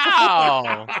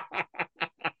 Wow.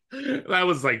 And I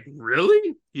was like,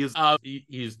 really? He's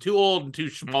too old and too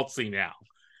schmaltzy now.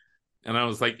 And I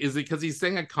was like, is it because he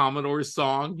sang a Commodore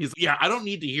song? He's like, yeah, I don't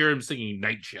need to hear him singing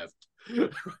Night Shift. And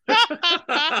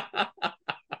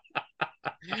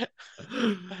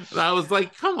I was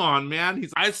like, come on, man.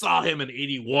 I saw him in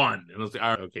 81. And I was like, all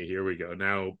right, okay, here we go.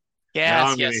 Now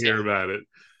I'm going to hear about it.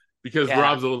 Because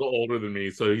Rob's a little older than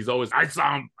me. So he's always, I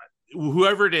saw him,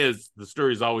 whoever it is, the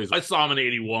story's always, I saw him in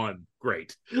 81.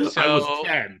 Great. So, I was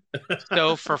 10.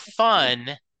 So for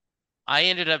fun, I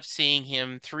ended up seeing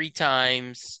him 3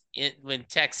 times when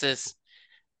Texas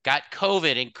got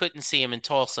COVID and couldn't see him in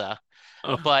Tulsa.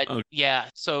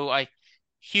 So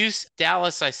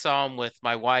Dallas, I saw him with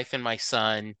my wife and my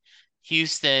son.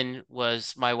 Houston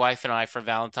was my wife and I for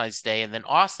Valentine's Day, and then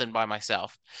Austin by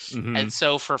myself. Mm-hmm. And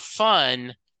so for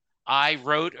fun, I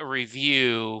wrote a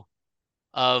review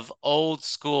of Old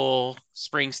School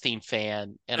Springsteen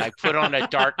Fan, and I put on a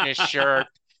Darkness shirt,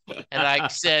 and I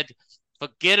said,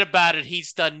 forget about it.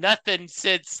 He's done nothing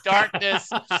since Darkness.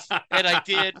 And I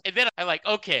did. And then I'm like,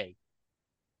 okay,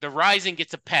 the Rising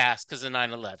gets a pass because of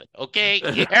 9/11. Okay.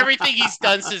 Everything he's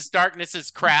done since Darkness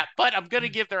is crap, but I'm going to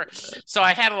give there. So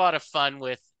I had a lot of fun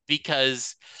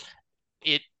because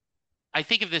I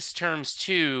think of this terms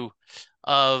too,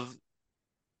 of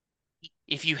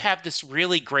if you have this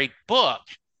really great book,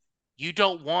 you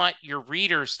don't want your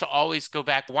readers to always go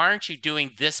back. Why aren't you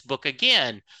doing this book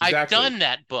again? Exactly. I've done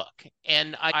that book,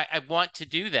 and I want to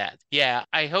do that. Yeah,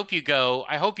 I hope you go.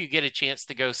 I hope you get a chance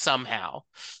to go somehow.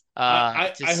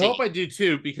 I hope I do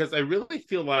too, because I really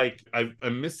feel like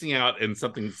I'm missing out in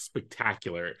something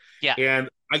spectacular. Yeah. And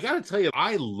I got to tell you,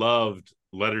 I loved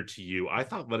Letter to You. I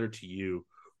thought Letter to You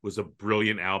was a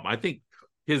brilliant album. I think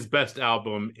his best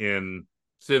album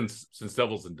since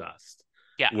Devils and Dust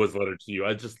was Letter to You.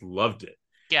 I just loved it.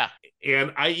 Yeah.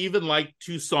 And I even liked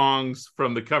 2 songs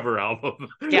from the cover album.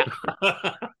 Yeah.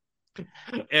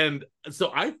 And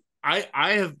so I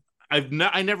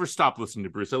never stopped listening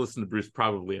to Bruce. I listen to Bruce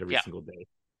probably every single day.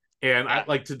 And I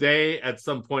like today at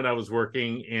some point I was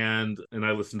working and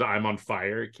I listened to I'm on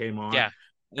Fire. It came on. Yeah.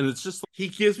 And it's just, he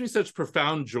gives me such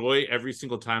profound joy every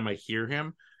single time I hear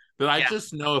him that I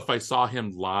just know if I saw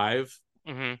him live,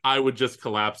 I would just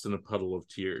collapse in a puddle of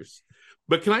tears.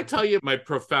 But can I tell you my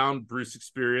profound Bruce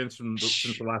experience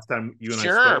since the last time you and I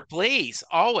spoke? Sure, please,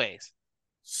 always.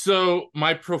 So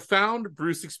my profound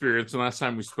Bruce experience the last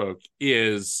time we spoke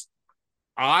is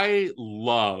I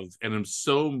love and am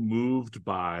so moved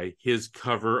by his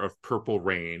cover of Purple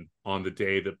Rain on the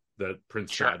day that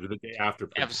Prince died, or the day after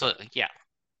Prince Absolutely, died.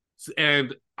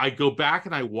 And I go back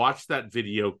and I watch that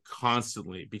video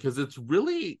constantly because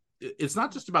it's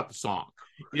not just about the song.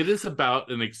 It is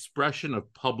about an expression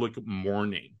of public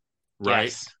mourning, right?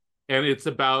 Yes. And it's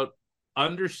about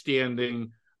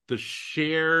understanding the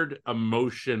shared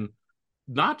emotion,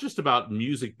 not just about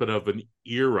music, but of an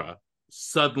era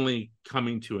suddenly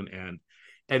coming to an end.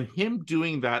 And him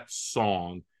doing that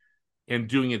song and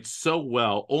doing it so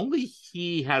well, only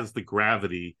he has the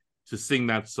gravity to sing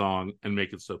that song and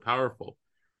make it so powerful.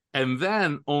 And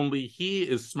then only he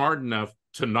is smart enough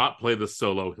to not play the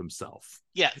solo himself.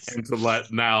 Yes. And to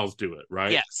let Niles do it,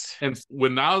 right? Yes. And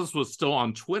when Niles was still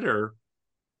on Twitter,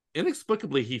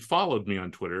 inexplicably, he followed me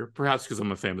on Twitter, perhaps because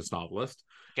I'm a famous novelist.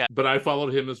 Yeah. But I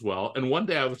followed him as well. And one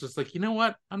day I was just like, you know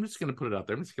what? I'm just going to put it out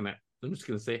there. I'm just going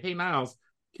to say, hey, Niles,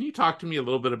 can you talk to me a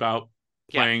little bit about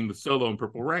playing the solo in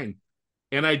Purple Rain?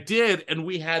 And I did. And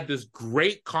we had this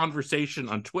great conversation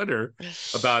on Twitter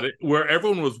about it, where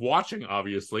everyone was watching,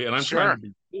 obviously. And I'm trying to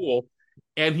be cool.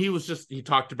 And he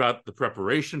talked about the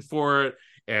preparation for it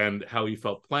and how he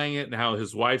felt playing it, and how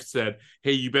his wife said,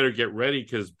 hey, you better get ready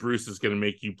because Bruce is going to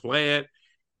make you play it.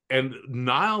 And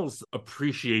Niles'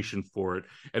 appreciation for it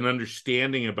and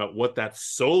understanding about what that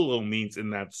solo means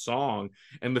in that song,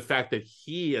 and the fact that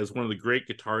he, as one of the great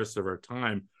guitarists of our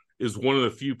time, is one of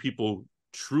the few people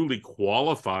truly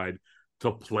qualified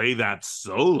to play that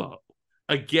solo.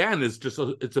 Again,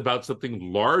 it's about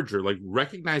something larger, like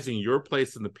recognizing your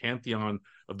place in the pantheon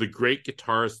of the great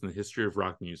guitarists in the history of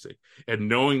rock music, and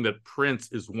knowing that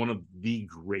Prince is one of the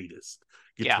greatest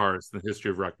guitarists in the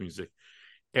history of rock music.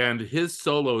 And his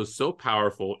solo is so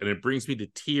powerful, and it brings me to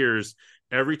tears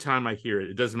every time I hear it.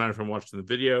 It doesn't matter if I'm watching the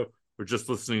video or just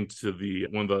listening to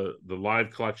one of the live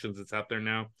collections that's out there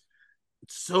now.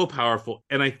 It's so powerful.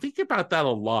 And I think about that a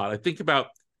lot. I think about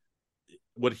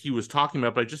what he was talking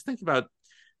about, but I just think about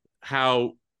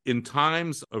how in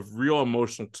times of real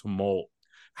emotional tumult,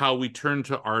 how we turn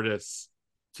to artists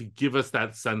to give us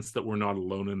that sense that we're not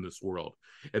alone in this world.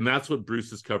 And that's what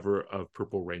Bruce's cover of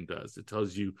Purple Rain does. It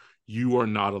tells you, you are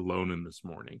not alone in this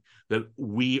morning, that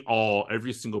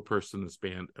every single person in this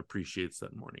band appreciates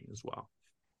that morning as well.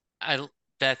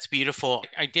 That's beautiful.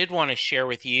 I did want to share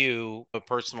with you a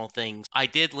personal thing. I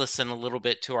did listen a little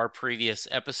bit to our previous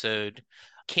episode.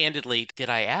 Candidly, did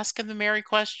I ask him the Mary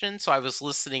question? So I was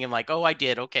listening and like, oh, I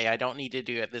did. Okay, I don't need to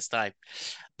do it this time.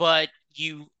 But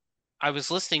I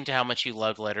was listening to how much you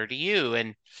loved Letter to You.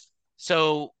 And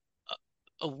so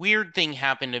a weird thing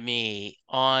happened to me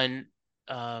on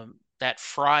that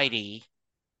Friday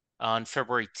on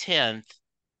February 10th.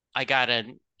 I got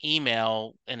an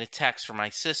email and a text from my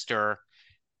sister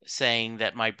saying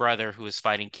that my brother, who is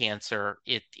fighting cancer,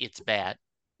 it's bad.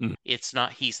 He's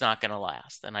not going to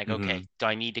last. And I go, okay, do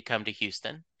I need to come to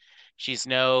Houston? She's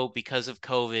no, because of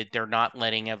COVID, they're not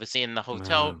letting us in the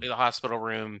the hospital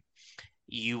room.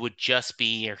 You would just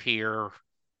be here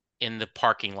in the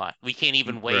parking lot. We can't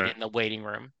even wait in the waiting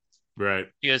room. Right.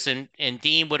 She goes, and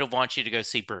Dean would have wanted you to go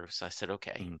see Bruce. I said,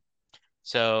 okay.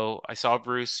 So I saw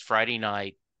Bruce Friday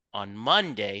night. On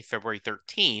Monday, February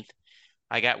 13th,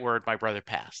 I got word my brother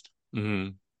passed.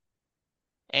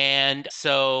 And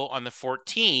so on the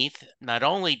 14th, not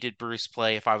only did Bruce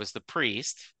play If I Was the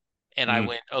Priest, and I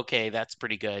went, okay, that's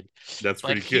pretty good. That's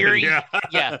pretty good.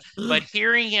 Yeah. But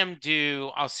hearing him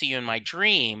do I'll See You in My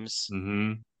Dreams,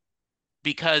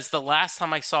 because the last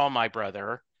time I saw my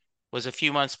brother was a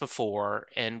few months before,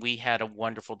 and we had a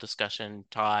wonderful discussion,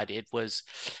 Todd. It was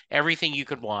everything you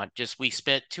could want. We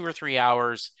spent 2 or 3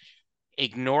 hours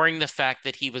ignoring the fact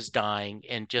that he was dying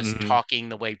and just talking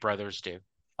the way brothers do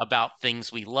about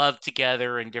things we love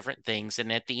together and different things. And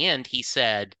at the end, he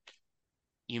said,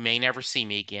 you may never see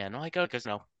me again. I'm like, oh, because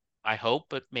no, I hope,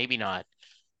 but maybe not.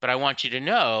 But I want you to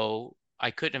know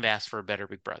I couldn't have asked for a better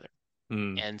big brother.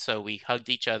 And so we hugged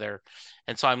each other.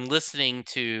 And so I'm listening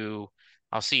to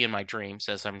I'll See You in My Dreams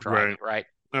as I'm driving, right?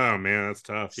 Oh, man, that's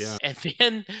tough, yeah.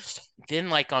 And then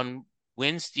like on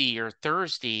Wednesday or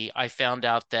Thursday, I found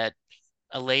out that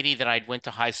a lady that I'd went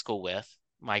to high school with,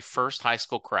 my first high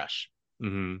school crush,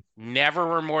 never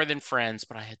were more than friends,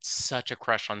 but I had such a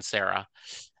crush on Sarah.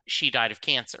 She died of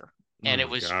cancer. And it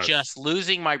was just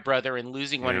losing my brother and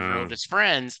losing one of her oldest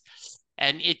friends.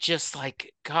 And it just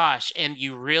like, gosh, and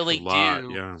you really do.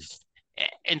 Yeah.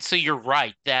 And so you're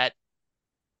right that,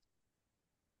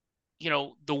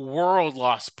 the world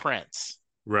lost Prince.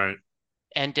 Right.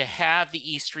 And to have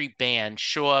the E Street Band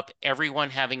show up, everyone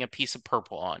having a piece of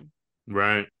purple on.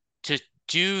 Right. To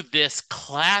do this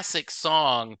classic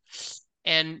song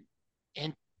and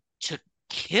to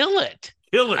kill it.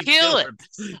 Kill it.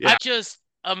 Yeah. Just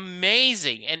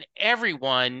amazing. And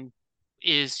everyone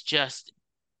is just,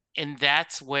 and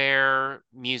that's where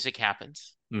music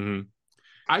happens.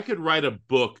 I could write a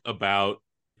book about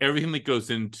everything that goes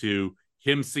into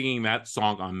him singing that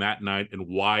song on that night and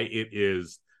why it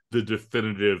is the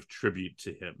definitive tribute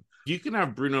to him. You can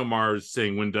have Bruno Mars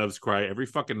sing When Doves Cry every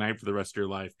fucking night for the rest of your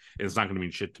life, and it's not going to mean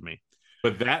shit to me.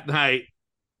 But that night,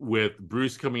 with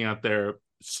Bruce coming out there,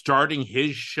 starting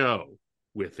his show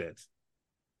with it,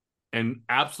 and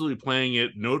absolutely playing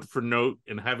it note for note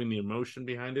and having the emotion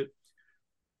behind it,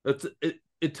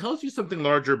 it tells you something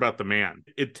larger about the man.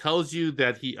 It tells you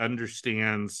that he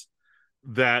understands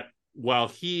that while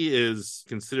he is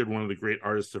considered one of the great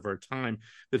artists of our time,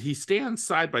 that he stands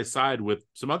side by side with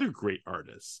some other great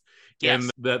artists. Yes.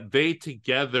 And that they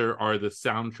together are the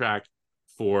soundtrack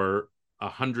for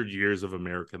 100 years of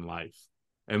American life.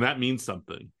 And that means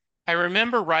something. I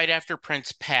remember right after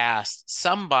Prince passed,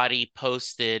 somebody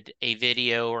posted a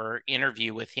video or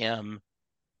interview with him,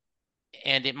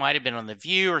 and it might have been on The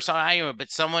View or something, I don't know,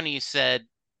 but someone who said,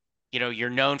 you know, you're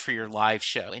known for your live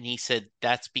show. And he said,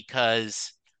 that's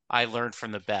because I learned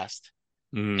from the best.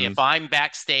 If I'm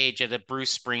backstage at a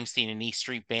Bruce Springsteen and E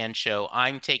Street Band show,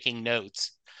 I'm taking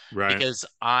notes because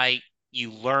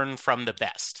you learn from the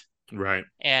best. Right.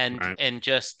 And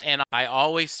I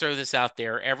always throw this out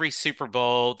there. Every Super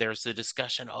Bowl, there's the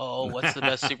discussion, oh, what's the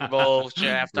best Super Bowl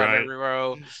shaft on every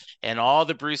row? And all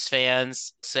the Bruce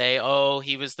fans say, oh,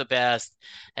 he was the best.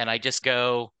 And I just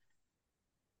go,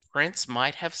 Prince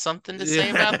might have something to say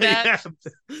about that.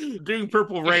 Doing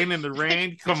Purple Rain in the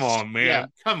Rain. Come on, man. Yeah.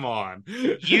 Come on.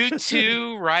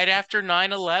 U2 right after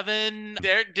 9/11.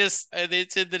 They're just,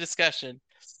 it's in the discussion.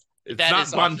 It's that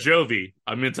not Bon Jovi.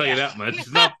 I'm going to tell you that much.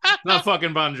 It's not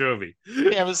fucking Bon Jovi.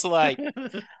 It was like,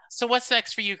 so what's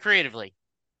next for you creatively?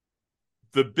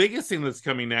 The biggest thing that's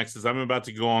coming next is I'm about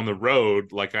to go on the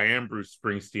road like I am Bruce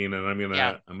Springsteen, and I'm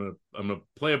gonna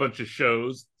play a bunch of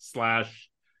shows /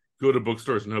 go to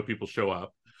bookstores and hope people show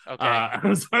up.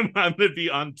 Okay. So I'm going to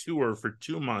be on tour for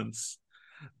 2 months,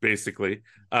 basically.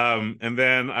 And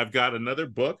then I've got another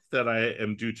book that I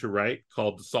am due to write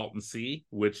called The Salton Sea,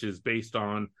 which is based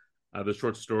on the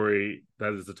short story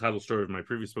that is the title story of my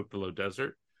previous book, The Low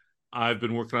Desert. I've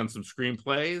been working on some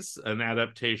screenplays, an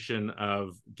adaptation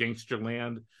of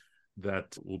Gangsterland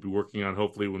that we'll be working on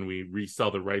hopefully when we resell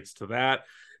the rights to that.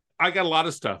 I got a lot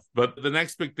of stuff, but the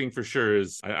next big thing for sure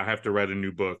is I have to write a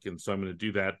new book, and so I'm going to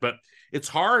do that. But it's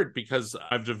hard because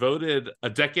I've devoted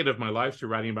a decade of my life to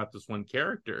writing about this one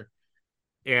character,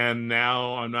 and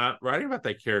now I'm not writing about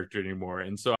that character anymore.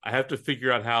 And so I have to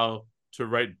figure out how to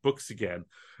write books again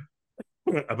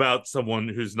about someone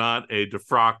who's not a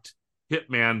defrocked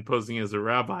hitman posing as a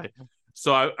rabbi.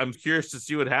 So I'm curious to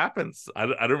see what happens. I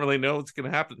don't really know what's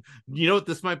going to happen. You know what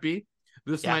this might be?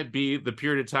 This might be the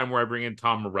period of time where I bring in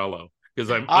Tom Morello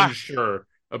because I'm unsure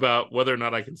about whether or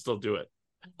not I can still do it.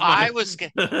 I was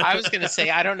going to say,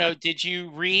 I don't know. Did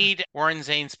you read Warren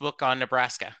Zane's book on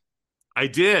Nebraska? I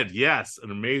did. Yes.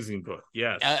 An amazing book.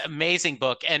 Yes. Amazing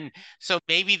book. And so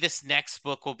maybe this next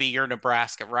book will be your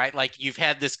Nebraska, right? Like you've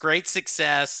had this great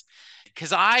success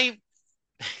because I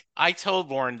told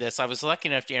Warren this. I was lucky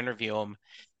enough to interview him.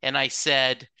 And I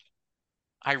said,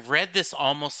 I read this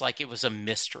almost like it was a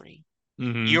mystery.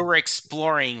 Mm-hmm. You were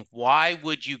exploring why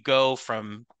would you go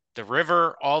from the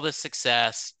river, all the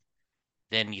success,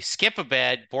 then you skip a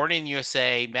bed, born in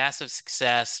USA, massive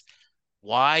success.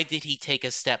 Why did he take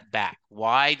a step back?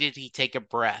 Why did he take a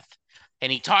breath?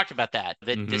 And he talked about that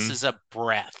this is a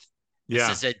breath. This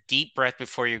is a deep breath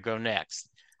before you go next,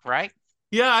 right?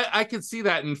 Yeah, I can see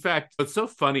that. In fact, it's so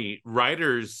funny.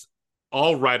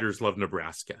 All writers love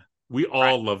Nebraska. We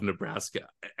all love Nebraska.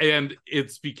 And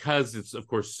it's because it's, of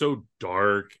course, so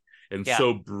dark and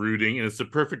so brooding. And it's the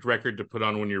perfect record to put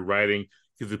on when you're writing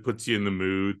because it puts you in the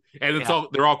mood. And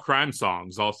they're all crime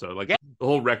songs also. Like the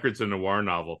whole record's a noir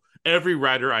novel. Every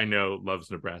writer I know loves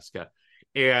Nebraska.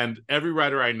 And every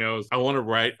writer I know is, I want to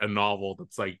write a novel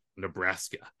that's like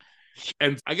Nebraska.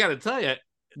 And I got to tell you,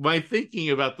 my thinking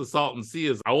about the Salton Sea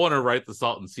is I want to write the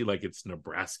Salton Sea like it's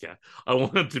Nebraska. I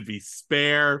want it to be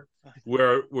spare,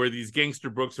 where these gangster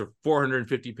books are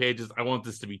 450 pages. I want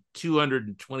this to be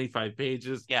 225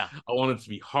 pages. Yeah. I want it to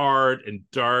be hard and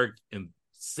dark and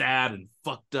sad and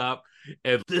fucked up.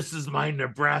 And this is my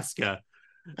Nebraska.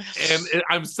 And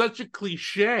I'm such a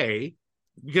cliche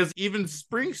because even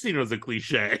Springsteen was a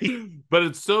cliche, but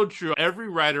it's so true. Every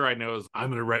writer I know is, I'm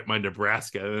going to write my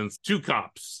Nebraska, and it's two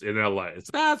cops in LA.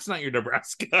 That's not your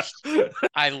Nebraska.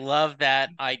 I love that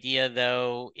idea,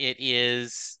 though. It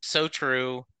is so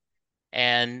true.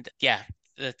 And yeah,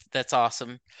 that's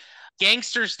awesome.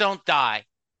 Gangsters Don't Die.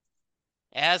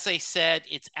 As I said,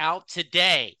 it's out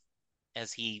today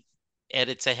as he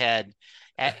edits ahead.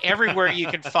 Everywhere you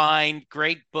can find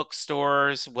great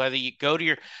bookstores, whether you go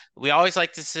to we always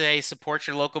like to say, support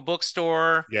your local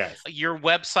bookstore. Yes. Your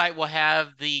website will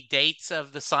have the dates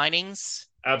of the signings.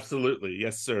 Absolutely.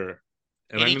 Yes, sir.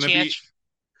 And Any chance?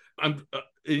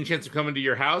 Any chance of coming to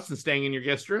your house and staying in your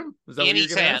guest room? Is that Any what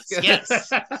you're gonna chance? ask?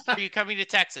 Yes. Are you coming to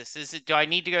Texas? Do I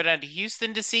need to go down to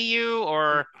Houston to see you,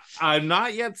 or? I'm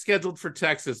not yet scheduled for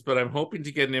Texas, but I'm hoping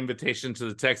to get an invitation to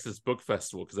the Texas Book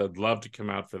Festival because I'd love to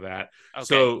come out for that. Okay.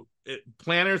 So,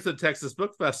 planners of the Texas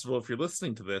Book Festival, if you're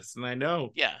listening to this, and I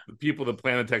know the people that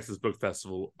plan the Texas Book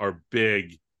Festival are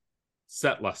big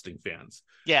Set Lusting fans.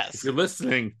 Yes. If you're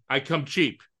listening, I come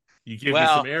cheap. You give me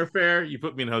some airfare. You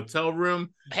put me in a hotel room.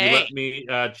 Hey. You let me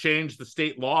change the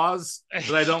state laws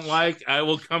that I don't like. I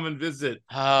will come and visit.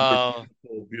 Oh,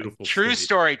 beautiful true state.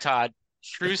 story, Todd.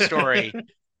 True story.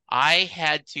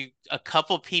 A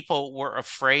couple people were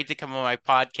afraid to come on my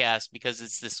podcast because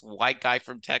it's this white guy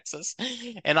from Texas.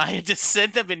 And I had to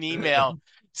send them an email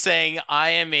saying,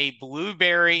 I am a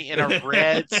blueberry in a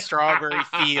red strawberry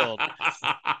field.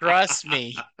 Trust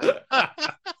me.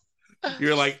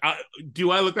 You're like, do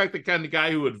I look like the kind of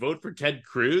guy who would vote for Ted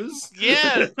Cruz?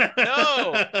 Yeah,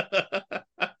 no.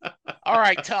 All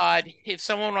right, Todd, if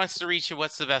someone wants to reach you,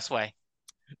 what's the best way?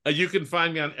 You can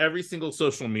find me on every single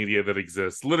social media that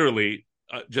exists. Literally,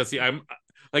 Jesse, I'm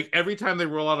like, every time they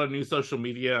roll out a new social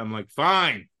media, I'm like,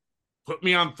 fine, put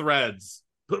me on Threads,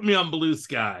 put me on Blue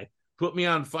Sky, put me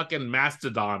on fucking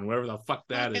Mastodon, wherever the fuck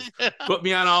that is. Put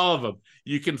me on all of them.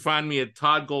 You can find me at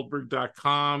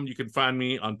todgoldberg.com. You can find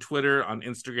me on Twitter, on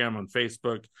Instagram, on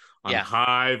Facebook, on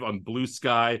Hive, on Blue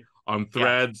Sky, on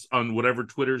Threads, on whatever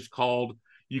Twitter's called.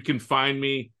 You can find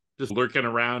me just lurking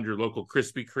around your local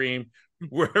Krispy Kreme.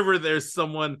 Wherever there's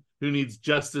someone who needs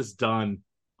justice done,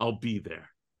 I'll be there.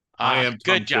 I am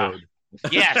good job. Tod.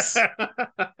 Yes.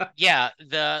 Yeah.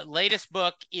 The latest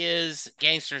book is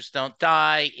Gangsters Don't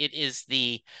Die. It is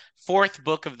the 4th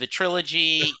book of the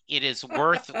trilogy. It is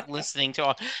worth listening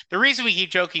to. The reason we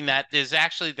keep joking that is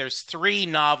actually there's 3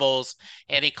 novels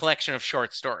and a collection of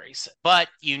short stories, but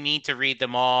you need to read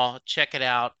them all. Check it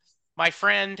out. My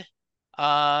friend,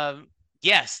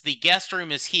 yes, the guest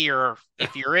room is here.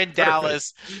 If you're in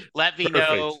Dallas, let me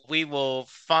know. We will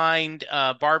find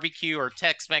barbecue or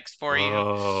Tex-Mex for you.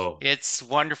 Oh. It's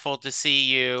wonderful to see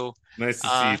you. Nice to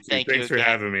see you too. Thanks for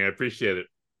having me. I appreciate it.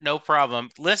 No problem.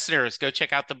 Listeners, go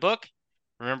check out the book.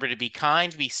 Remember to be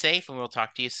kind, be safe, and we'll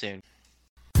talk to you soon.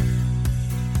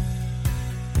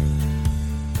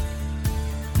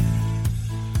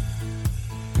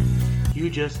 You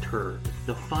just heard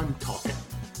the fun talking,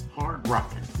 hard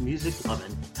rocking, music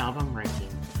loving, album ranking,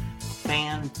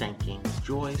 fan thinking,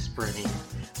 joy spreading,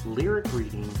 lyric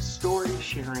reading, story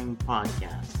sharing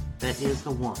podcast that is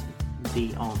the one,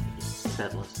 the only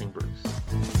Set Lusting Bruce.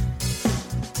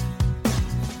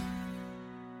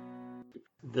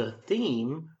 The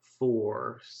theme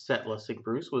for Set Lusting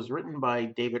Bruce was written by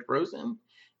David Rosen,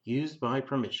 used by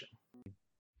permission.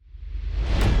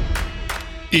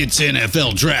 It's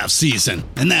NFL draft season,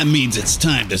 and that means it's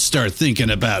time to start thinking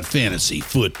about fantasy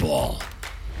football.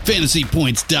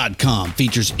 FantasyPoints.com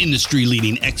features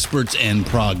industry-leading experts and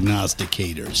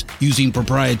prognosticators using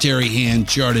proprietary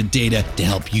hand-charted data to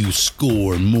help you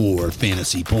score more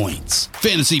fantasy points.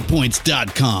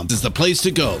 FantasyPoints.com is the place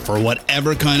to go for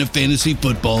whatever kind of fantasy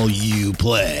football you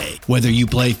play. Whether you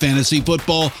play fantasy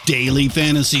football, daily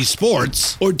fantasy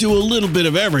sports, or do a little bit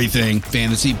of everything,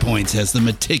 Fantasy Points has the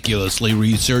meticulously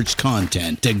researched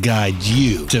content to guide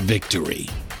you to victory.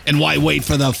 And why wait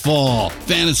for the fall?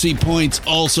 Fantasy Points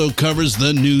also covers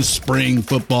the new spring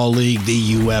football league,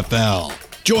 the UFL.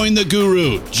 Join the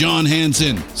guru, John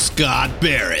Hansen, Scott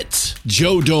Barrett,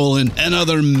 Joe Dolan, and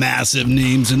other massive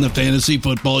names in the fantasy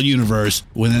football universe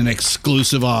with an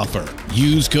exclusive offer.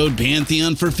 Use code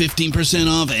Pantheon for 15%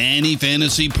 off any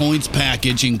Fantasy Points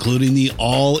package, including the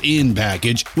all-in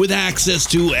package, with access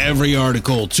to every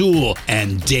article, tool,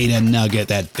 and data nugget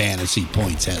that Fantasy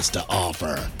Points has to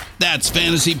offer. That's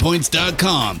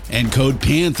FantasyPoints.com and code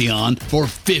Pantheon for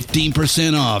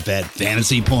 15% off at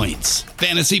Fantasy Points.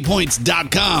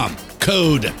 FantasyPoints.com,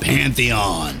 code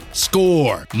Pantheon.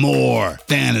 Score more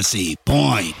fantasy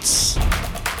points.